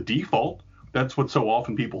 That's the default. That's what so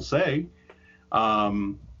often people say.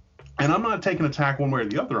 And I'm not taking a tack one way or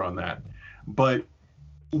the other on that. But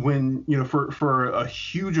when, for a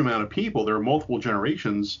huge amount of people, there are multiple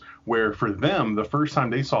generations where for them, the first time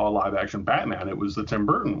they saw a live action Batman, it was the Tim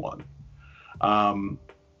Burton one.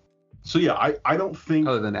 So yeah, I don't think,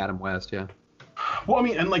 other than Adam West, yeah. Well, I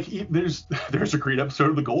mean, and like, there's a great episode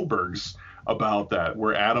of The Goldbergs about that,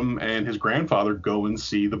 where Adam and his grandfather go and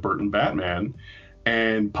see the Burton Batman,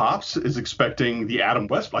 and Pops is expecting the Adam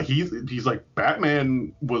West. Like, he's like,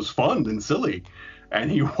 Batman was fun and silly, and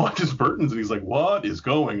he watches Burton's and he's like, what is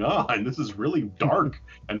going on? This is really dark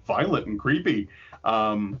and violent and creepy.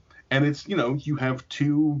 And it's, you have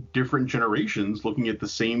two different generations looking at the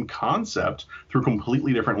same concept through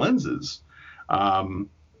completely different lenses.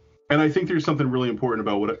 And I think there's something really important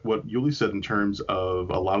about what Yuli said in terms of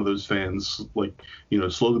a lot of those fans, like,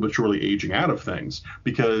 slowly but surely aging out of things.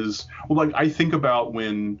 Because, well, like, I think about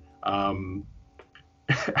when,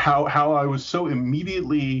 how I was so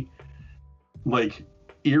immediately, like,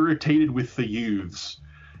 irritated with the youths,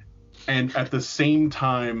 and at the same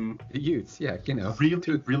time, youths, yeah,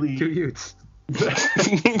 really two youths. At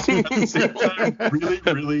the same time,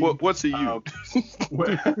 really. What's a youth?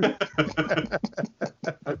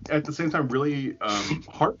 At the same time, really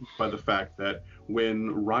heartened by the fact that when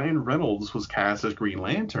Ryan Reynolds was cast as Green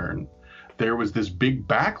Lantern, there was this big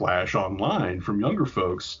backlash online from younger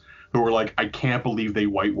folks who were like, I can't believe they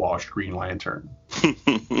whitewashed Green Lantern.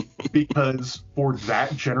 Because for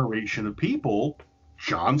that generation of people,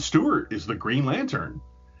 John Stewart is the Green Lantern.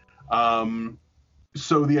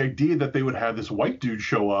 So the idea that they would have this white dude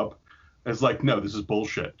show up It's like, no, this is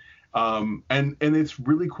bullshit. And it's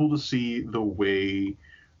really cool to see the way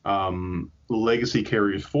Legacy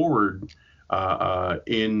carries forward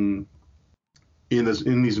in these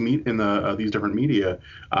different media.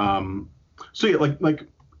 So yeah, like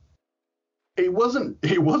it wasn't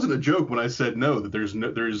a joke when I said no, that there's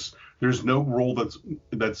no role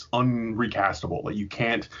that's unrecastable, that you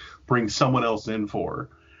can't bring someone else in for.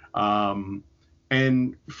 And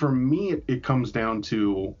for me, it comes down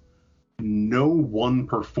to no one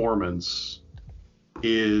performance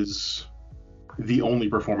is the only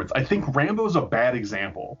performance. I think Rambo's a bad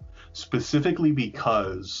example, specifically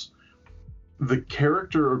because the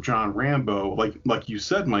character of John Rambo, like you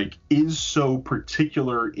said, Mike, is so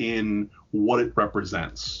particular in what it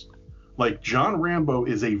represents. Like, John Rambo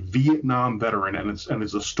is a Vietnam veteran, and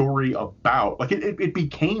it's a story about, like, it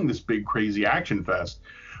became this big crazy action fest,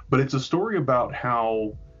 but it's a story about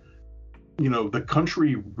how, you know, the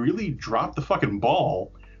country really dropped the fucking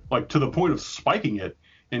ball, like, to the point of spiking it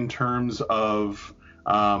in terms of,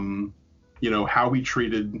 you know, how we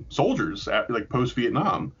treated soldiers like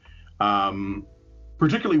post-Vietnam.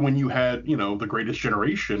 Particularly when you had, you know, the Greatest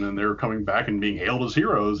Generation, and they're coming back and being hailed as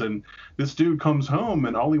heroes, and this dude comes home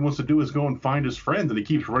and all he wants to do is go and find his friends, and he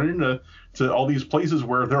keeps running to all these places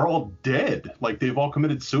where they're all dead, like they've all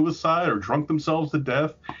committed suicide or drunk themselves to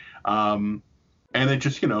death, and it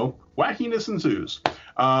just, you know, wackiness ensues.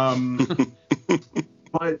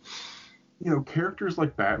 But, you know, characters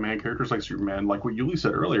like Batman, characters like Superman, like what Yuli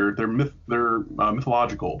said earlier, they're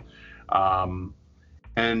mythological,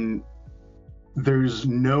 and there's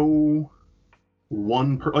no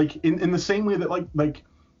one like in the same way that like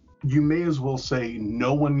you may as well say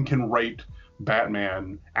no one can write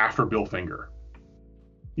Batman after Bill Finger.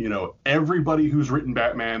 You know, everybody who's written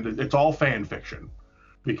Batman, it's all fan fiction,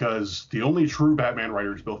 because the only true Batman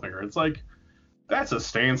writer is Bill Finger. It's like, that's a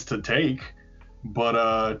stance to take,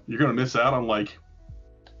 but you're gonna miss out on like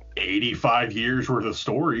 85 years worth of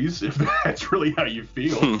stories if that's really how you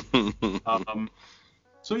feel.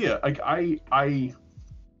 So yeah, like I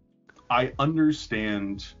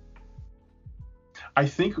understand. I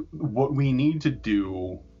think what we need to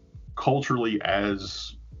do culturally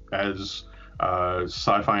as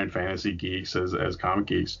sci-fi and fantasy geeks, as comic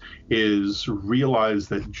geeks, is realize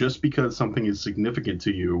that just because something is significant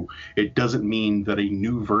to you, it doesn't mean that a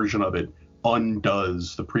new version of it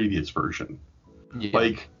undoes the previous version. Yeah.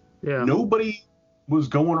 Like, nobody was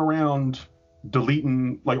going around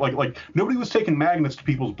deleting, like nobody was taking magnets to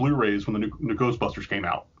people's Blu-rays when the new Ghostbusters came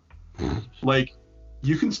out. Like,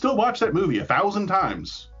 you can still watch that movie 1,000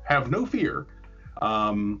 times, have no fear.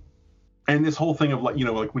 And this whole thing of, like, you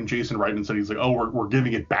know, like when Jason Reitman said, he's like, oh, we're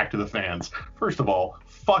giving it back to the fans. First of all,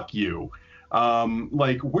 fuck you.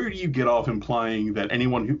 Like, where do you get off implying that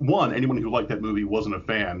anyone who liked that movie wasn't a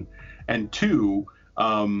fan? And two,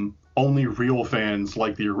 only real fans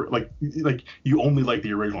like like you only like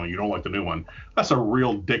the original, you don't like the new one. That's a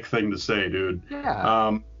real dick thing to say, dude.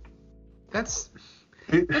 Yeah. That's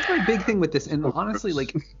my big thing with this. And honestly,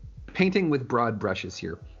 like, painting with broad brushes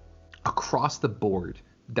here, across the board,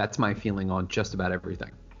 that's my feeling on just about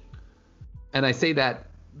everything. And I say that,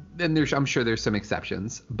 and I'm sure there's some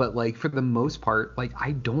exceptions, but like, for the most part, like,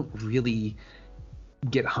 I don't really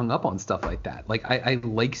get hung up on stuff like that. Like, I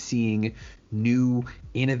like seeing new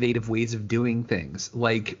innovative ways of doing things.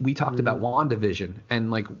 Like, we talked about WandaVision, and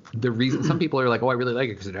like, the reason some people are like, oh, I really like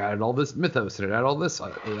it because it added all this mythos, and it added all this,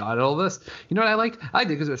 it added all this. You know what I liked? I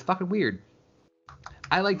liked it because it was fucking weird.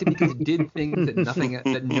 I liked it because it did things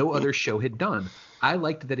that no other show had done. I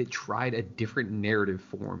liked that it tried a different narrative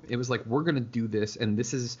form. It was like, we're going to do this, and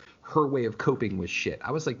this is her way of coping with shit.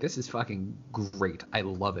 I was like, this is fucking great. I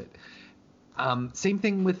love it. Same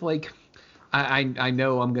thing with, like, I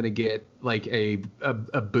know I'm going to get like a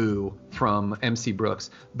boo from MC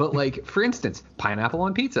Brooks, but like, for instance, pineapple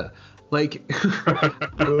on pizza. Like,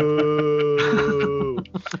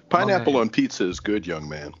 pineapple on pizza is good, young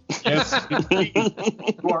man. Yes,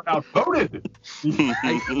 you are outvoted.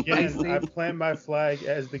 I plant my flag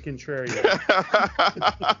as the contrarian.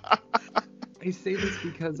 I say this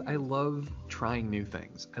because I love trying new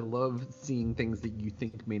things. I love seeing things that you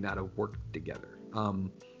think may not have worked together.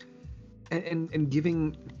 And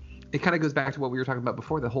giving, it kind of goes back to what we were talking about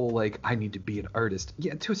before, the whole, like, I need to be an artist.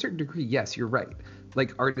 Yeah, to a certain degree, yes, you're right.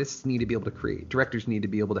 Like, artists need to be able to create. Directors need to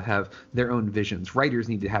be able to have their own visions. Writers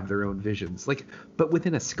need to have their own visions. Like, but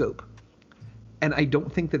within a scope. And I don't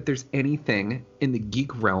think that there's anything in the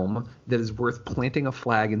geek realm that is worth planting a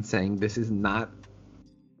flag and saying, this is not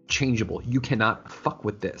changeable. You cannot fuck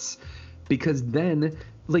with this. Because then,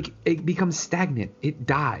 like, it becomes stagnant. It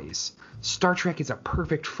dies. Star Trek is a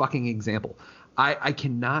perfect fucking example. I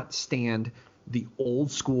cannot stand the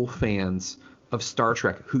old school fans of Star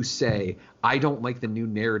Trek who say, I don't like the new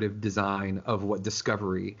narrative design of what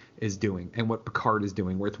Discovery is doing and what Picard is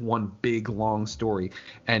doing, where it's one big long story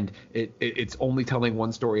and it's only telling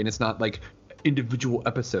one story and it's not like individual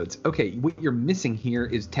episodes. Okay, what you're missing here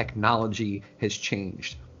is technology has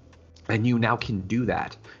changed. And you now can do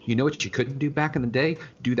that. You know what you couldn't do back in the day?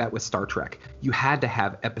 Do that with Star Trek. You had to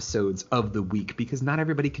have episodes of the week because not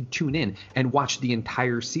everybody could tune in and watch the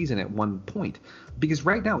entire season at one point. Because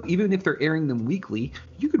right now, even if they're airing them weekly,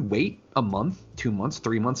 you could wait a month, 2 months,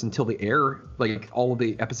 3 months until they air, like all of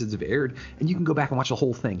the episodes have aired, and you can go back and watch the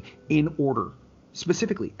whole thing in order,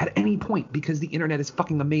 specifically, at any point, because the internet is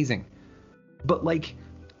fucking amazing. But like,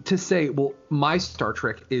 to say, well, my Star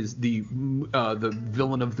Trek is the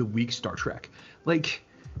villain of the week Star Trek. Like,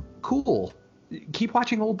 cool. Keep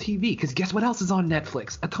watching old TV, because guess what else is on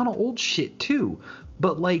Netflix? A ton of old shit, too.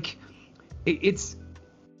 But, like,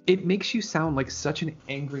 it makes you sound like such an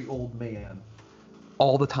angry old man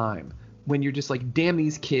all the time. When you're just like, damn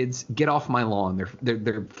these kids, get off my lawn.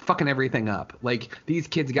 They're fucking everything up. Like, these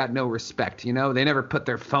kids got no respect, you know? They never put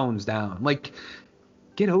their phones down. Like,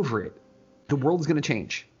 get over it. The world's going to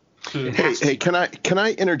change. Hey, can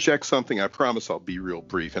I interject something? I promise I'll be real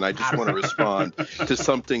brief, and I just want to respond to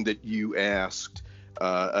something that you asked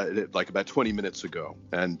like about 20 minutes ago,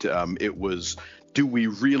 and it was, do we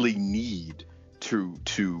really need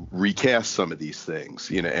to recast some of these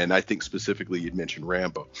things? You know, and I think specifically you'd mentioned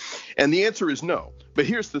Rambo, and the answer is no. But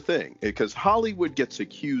here's the thing, because Hollywood gets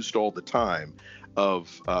accused all the time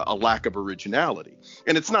of a lack of originality.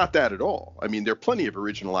 And it's not that at all. I mean, there are plenty of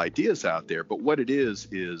original ideas out there, but what it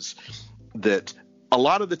is that a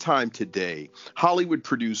lot of the time today, Hollywood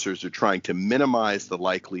producers are trying to minimize the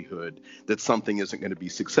likelihood that something isn't going to be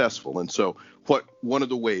successful. And so one of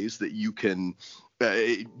the ways that you can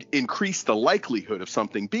increase the likelihood of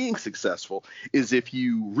something being successful is if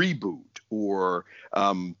you reboot or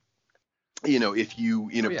if you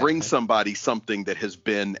bring somebody something that has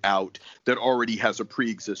been out that already has a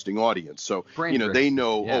pre-existing audience. So, they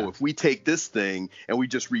know, if we take this thing and we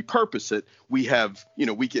just repurpose it, we have,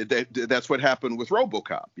 that's what happened with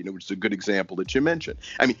RoboCop, which is a good example that you mentioned.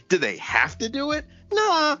 I mean, do they have to do it?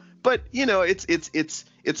 Nah, but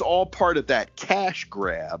it's all part of that cash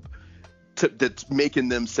grab that's making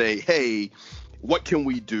them say, hey, what can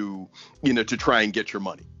we do, to try and get your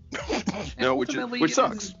money? Which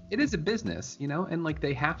sucks. It is a business, and like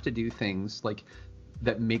they have to do things like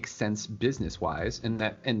that make sense business wise, and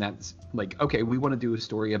that's like, okay, we want to do a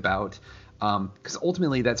story about because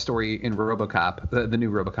ultimately that story in RoboCop, the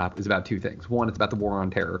new RoboCop, is about two things. One, it's about the war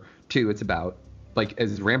on terror. Two, it's about, like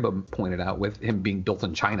as Rambo pointed out, with him being built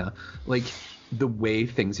in China, like the way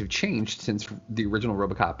things have changed since the original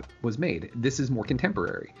RoboCop was made. This is more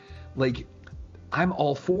contemporary. Like, I'm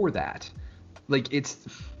all for that. Like,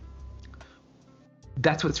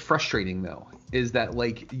 that's what's frustrating, though, is that,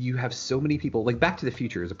 like, you have so many people, like Back to the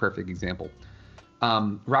Future is a perfect example.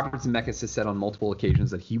 Robert Zemeckis has said on multiple occasions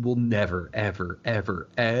that he will never, ever, ever,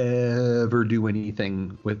 ever do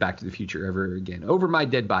anything with Back to the Future ever again. Over my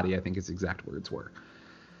dead body, I think his exact words were.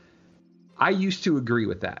 I used to agree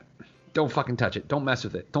with that. Don't fucking touch it. Don't mess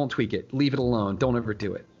with it. Don't tweak it. Leave it alone. Don't ever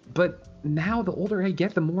do it. But now the older I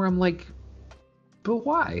get, the more I'm like, but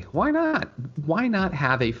why? Why not? Why not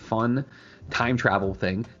have a fun time travel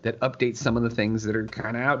thing that updates some of the things that are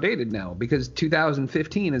kind of outdated now? Because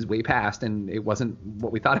 2015 is way past and it wasn't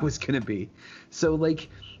what we thought it was going to be. So, like,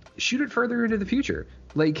 shoot it further into the future.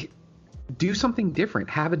 Like, do something different.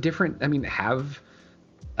 Have a different,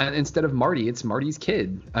 instead of Marty, it's Marty's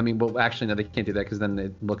kid. I mean, well, actually, no, they can't do that because then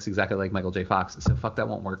it looks exactly like Michael J. Fox. So fuck, that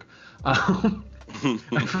won't work. I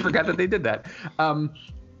forgot that they did that.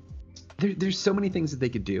 There's so many things that they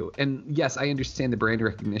could do. And yes, I understand the brand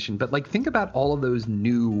recognition, but like, think about all of those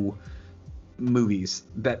new movies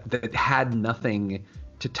that had nothing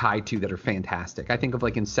to tie to that are fantastic. I think of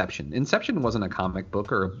like Inception. Inception wasn't a comic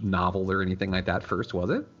book or a novel or anything like that first,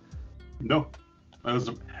 was it? No.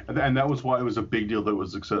 That was why it was a big deal that it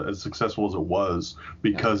was as successful as it was,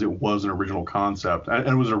 because it was an original concept. And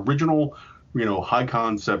it was an original, high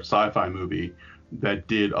concept sci-fi movie that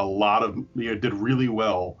did a lot of, did really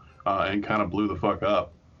well. And kind of blew the fuck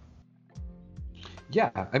up.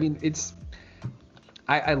 Yeah, I mean,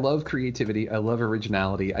 I love creativity. I love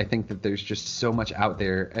originality. I think that there's just so much out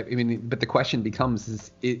there. I mean, but the question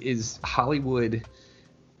becomes, is Hollywood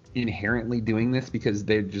inherently doing this because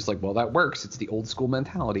they're just like, well, that works. It's the old school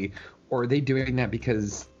mentality. Or are they doing that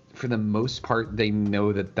because, for the most part, they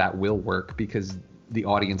know that will work because the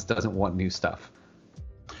audience doesn't want new stuff?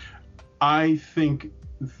 I think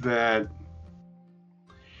that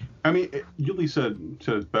I mean, Yuli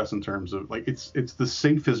said best in terms of like it's the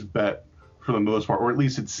safest bet for the most part, or at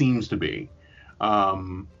least it seems to be.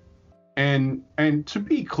 And to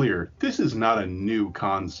be clear, this is not a new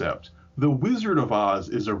concept. The Wizard of Oz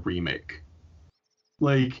is a remake.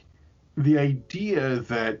 Like the idea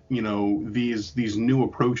that, you know, these new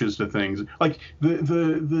approaches to things, like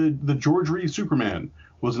the George Reeves Superman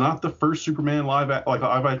was not the first Superman live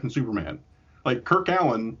action Superman. Like Kirk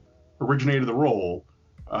Allen originated the role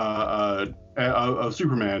of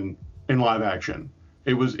Superman in live action.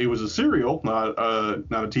 It was a serial, not a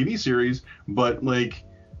TV series, but like,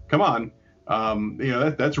 come on, you know,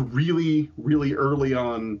 that's really early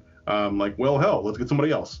on. Like, well, hell, let's get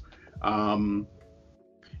somebody else.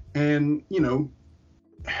 And you know,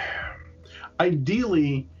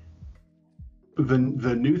 ideally, the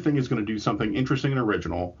new thing is going to do something interesting and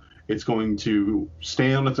original. It's going to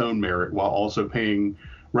stand on its own merit while also paying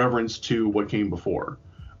reverence to what came before.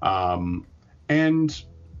 And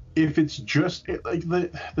if it's just like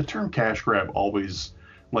the term cash grab always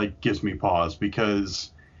like gives me pause,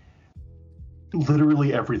 because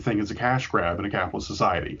literally everything is a cash grab in a capitalist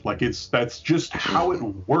society. Like that's just how it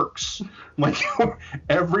works. Like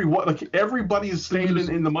everybody is standing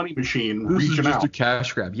in the money machine this reaching is just out. a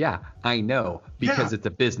cash grab. Yeah, I know, because it's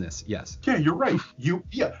a business. Yes. Yeah, you're right.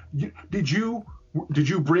 Did you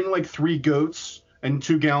bring like 3 goats and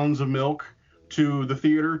 2 gallons of milk to the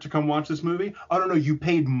theater to come watch this movie? Oh no, you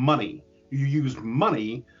paid money. You used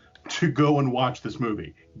money to go and watch this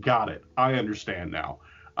movie. Got it. I understand now.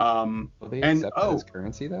 Will they accept that as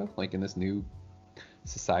currency though? Like in this new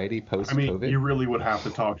society post-COVID? I mean, you really would have to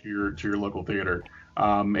talk to your local theater.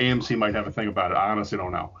 AMC might have a thing about it. I honestly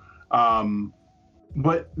don't know.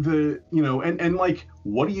 But and like,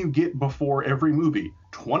 what do you get before every movie?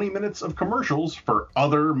 20 minutes of commercials for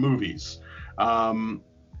other movies.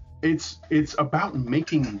 It's about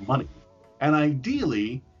making money, and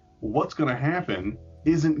ideally, what's going to happen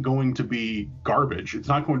isn't going to be garbage. It's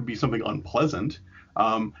not going to be something unpleasant.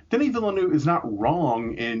 Denis Villeneuve is not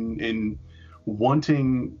wrong in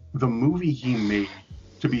wanting the movie he made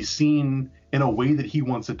to be seen in a way that he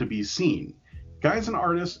wants it to be seen. Guy's an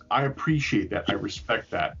artist. I appreciate that. I respect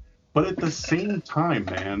that. But at the same time,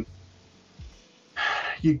 man,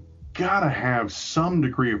 you gotta have some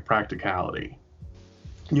degree of practicality.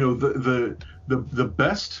 You know, the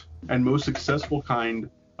best and most successful kind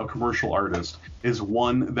of commercial artist is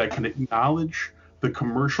one that can acknowledge the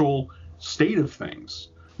commercial state of things.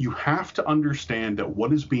 You have to understand that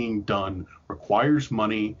what is being done requires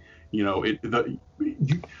money. You know,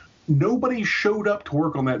 nobody showed up to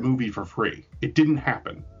work on that movie for free. It didn't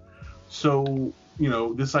happen. So, you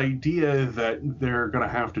know, this idea that they're going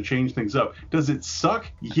to have to change things up. Does it suck?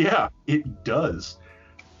 Yeah, it does.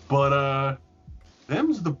 But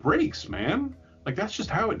them's the breaks, man. Like, that's just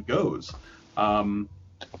how it goes.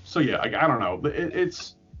 So, yeah, I don't know.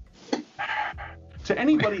 It's to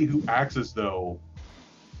anybody who acts as though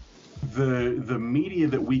the media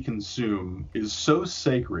that we consume is so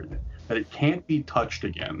sacred that it can't be touched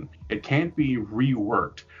again, it can't be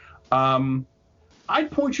reworked.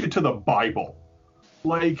 I'd point you to the Bible.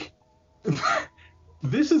 Like,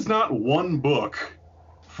 this is not one book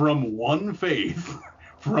from one faith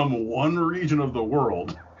from one region of the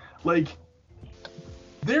world. Like,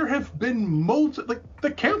 there have been like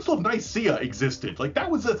the Council of Nicaea existed. Like, that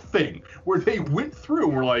was a thing where they went through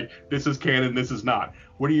and were like, this is canon, this is not.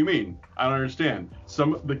 What do you mean? I don't understand.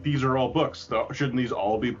 Like, these are all books. Shouldn't these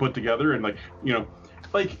all be put together? And like, you know,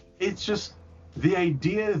 like, it's just the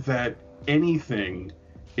idea that anything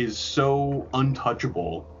is so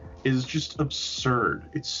untouchable is just absurd.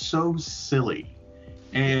 It's so silly.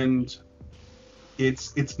 And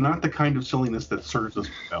it's not the kind of silliness that serves us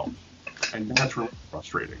well. And that's really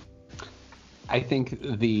frustrating. I think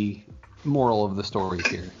the moral of the story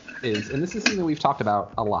here is, and this is something we've talked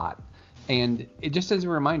about a lot, and it just as a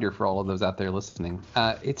reminder for all of those out there listening,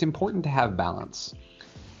 it's important to have balance,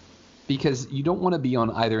 because you don't want to be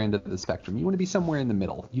on either end of the spectrum. You want to be somewhere in the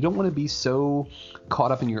middle. You don't want to be so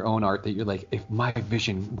caught up in your own art that you're like, if my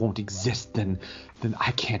vision won't exist, then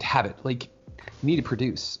I can't have it. Like, you need to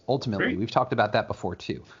produce. Ultimately, Great. We've talked about that before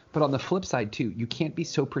too. But on the flip side too, you can't be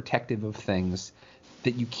so protective of things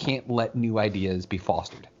that you can't let new ideas be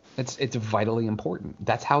fostered. It's vitally important.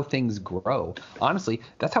 That's how things grow. Honestly,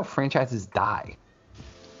 that's how franchises die.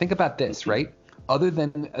 Think about this, right? Other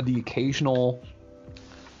than the occasional,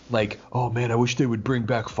 like, oh man, I wish they would bring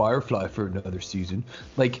back Firefly for another season.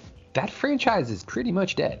 Like, that franchise is pretty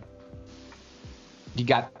much dead. you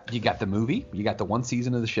got the movie, you got the one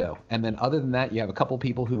season of the show, and then other than that, you have a couple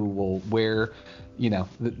people who will wear,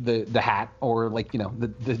 the hat or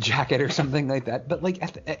the jacket or something like that. But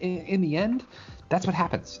in the end, that's what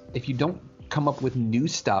happens if you don't come up with new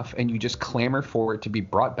stuff and you just clamor for it to be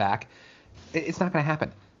brought back. It's not going to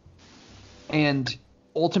happen. And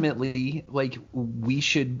ultimately, it's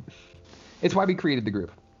why we created the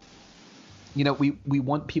group. We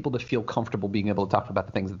want people to feel comfortable being able to talk about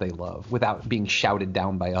the things that they love without being shouted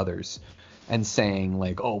down by others and saying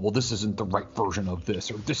oh, well, this isn't the right version of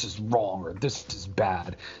this, or this is wrong, or this is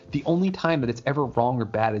bad. The only time that it's ever wrong or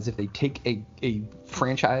bad is if they take a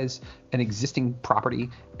franchise, an existing property,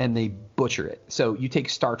 and they butcher it. So you take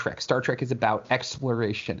Star Trek. Star Trek is about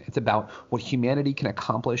exploration. It's about what humanity can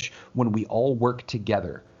accomplish when we all work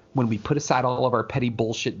together. When we put aside all of our petty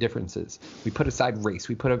bullshit differences, we put aside race,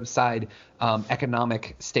 we put aside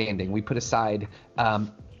economic standing, we put aside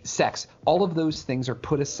sex. All of those things are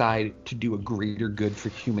put aside to do a greater good for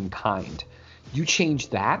humankind. You change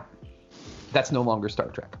that, that's no longer Star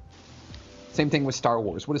Trek. Same thing with Star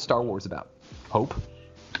Wars. What is Star Wars about? Hope.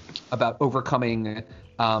 About overcoming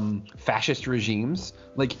fascist regimes.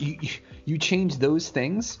 You change those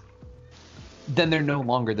things, then they're no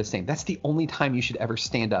longer the same. That's the only time you should ever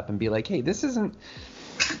stand up and be like, hey, this isn't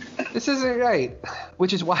right.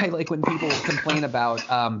 Which is why, when people complain about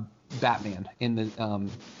Batman in the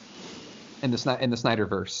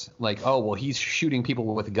Snyderverse, oh, well, he's shooting people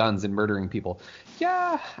with guns and murdering people.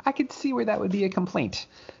 Yeah, I could see where that would be a complaint.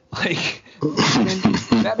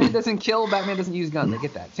 Batman doesn't kill, Batman doesn't use guns. I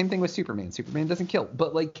get that. Same thing with Superman. Superman doesn't kill.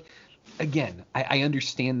 But again, I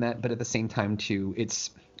understand that, but at the same time too,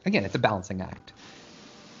 it's a balancing act.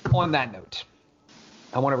 On that note,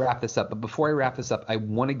 I want to wrap this up. But before I wrap this up, I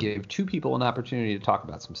want to give two people an opportunity to talk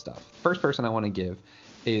about some stuff. First person I want to give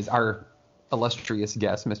is our illustrious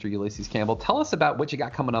guest, Mr. Ulysses Campbell. Tell us about what you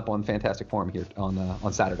got coming up on Fantastic Forum here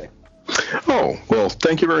on Saturday. Oh, well,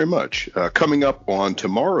 thank you very much. Coming up on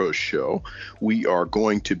tomorrow's show, we are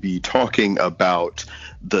going to be talking about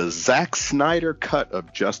the Zack Snyder cut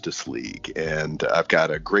of Justice League. And I've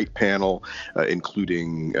got a great panel,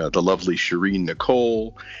 including the lovely Shireen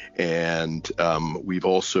Nicole. And we've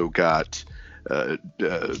also got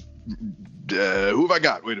who have I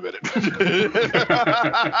got? Wait a minute.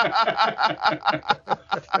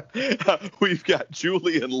 We've got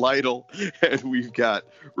Julian Lytle and we've got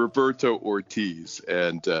Roberto Ortiz.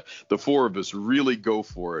 And the four of us really go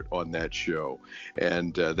for it on that show.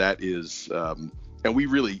 And that is... and we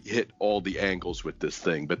really hit all the angles with this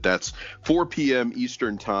thing, but that's 4 p.m.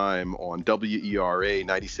 Eastern time on WERA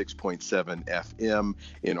 96.7 FM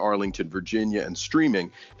in Arlington, Virginia, and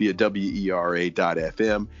streaming via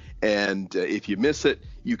WERA.FM. And if you miss it,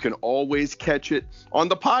 you can always catch it on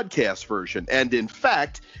the podcast version. And in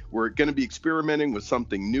fact, we're going to be experimenting with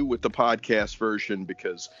something new with the podcast version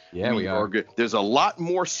because we are good. There's a lot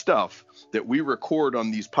more stuff that we record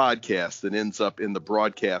on these podcasts that ends up in the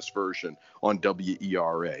broadcast version on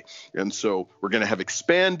WERA. And so we're going to have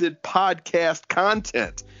expanded podcast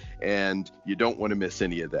content. And you don't want to miss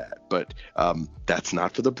any of that. But that's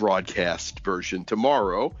not for the broadcast version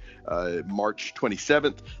tomorrow, March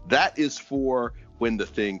 27th. That is for when the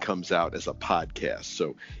thing comes out as a podcast.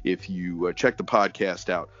 So if you check the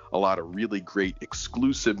podcast out, a lot of really great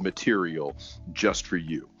exclusive material just for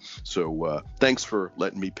you. So thanks for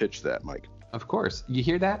letting me pitch that, Mike. Of course. You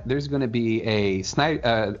hear that? There's going to be a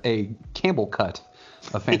Campbell cut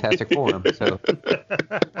of Fantastic Forum. So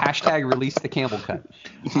hashtag release the Campbell cut.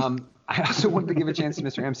 I also wanted to give a chance to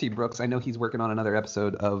Mr. MC Brooks. I know he's working on another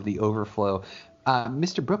episode of The Overflow.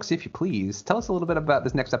 Mr. Brooks, if you please, tell us a little bit about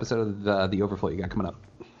this next episode of The Overflow you got coming up.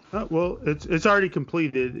 Well, it's already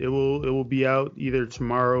completed. It will be out either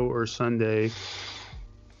tomorrow or Sunday.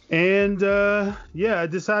 And I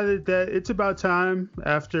decided that it's about time,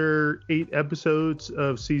 after 8 episodes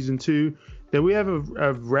of season 2, that we have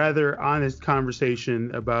a rather honest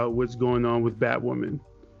conversation about what's going on with Batwoman.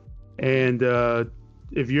 And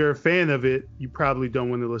if you're a fan of it, you probably don't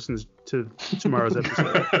want to listen to tomorrow's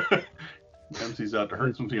episode. MC's out to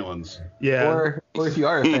hurt some feelings. Yeah. Or if you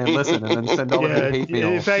are a fan, listen and then send all the hate mail.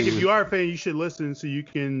 In fact, if you are a fan, you should listen so you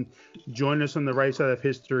can join us on the right side of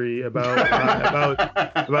history about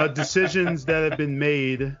decisions that have been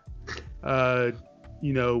made,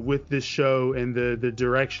 with this show and the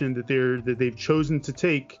direction that they've chosen to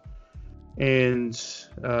take. And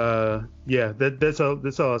that's all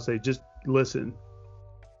I'll say. Just listen.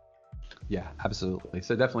 Yeah, absolutely.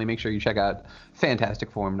 So definitely make sure you check out Fantastic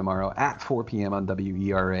Forum tomorrow at 4 p.m. on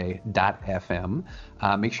WERA.FM.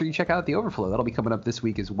 Make sure you check out The Overflow. That'll be coming up this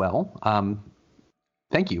week as well.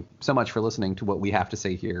 thank you so much for listening to what we have to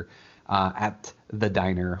say here at the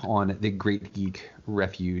Diner on the Great Geek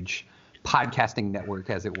Refuge podcasting network,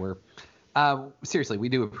 as it were. Seriously, we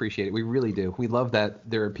do appreciate it. We really do. We love that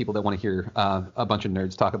there are people that want to hear a bunch of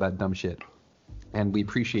nerds talk about dumb shit. And we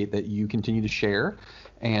appreciate that you continue to share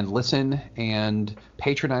and listen and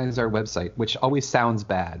patronize our website, which always sounds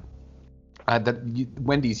bad.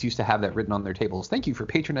 Wendy's used to have that written on their tables. Thank you for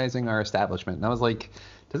patronizing our establishment. And I was like,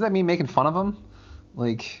 does that mean making fun of them?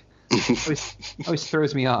 Like, always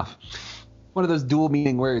throws me off. One of those dual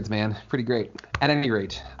meaning words, man. Pretty great. At any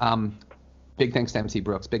rate, big thanks to MC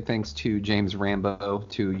Brooks. Big thanks to James Rambo,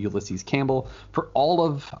 to Ulysses Campbell. For all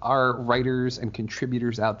of our writers and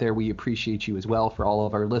contributors out there, we appreciate you as well. For all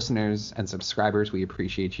of our listeners and subscribers, we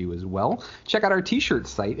appreciate you as well. Check out our t-shirt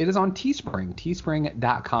site. It is on Teespring,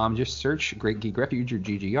 teespring.com. Just search Great Geek Refuge or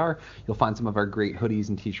GGR. You'll find some of our great hoodies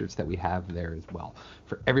and t-shirts that we have there as well.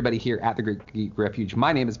 For everybody here at the Great Geek Refuge,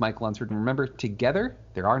 my name is Mike Lunsford. And remember, together,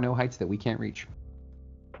 there are no heights that we can't reach.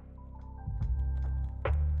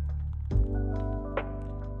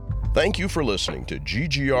 Thank you for listening to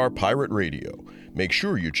GGR Pirate Radio. Make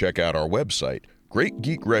sure you check out our website,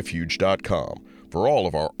 greatgeekrefuge.com, for all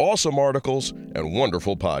of our awesome articles and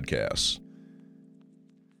wonderful podcasts.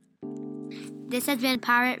 This has been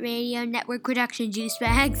Pirate Radio Network production, Juice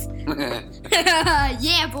Bags.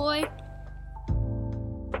 Yeah, boy.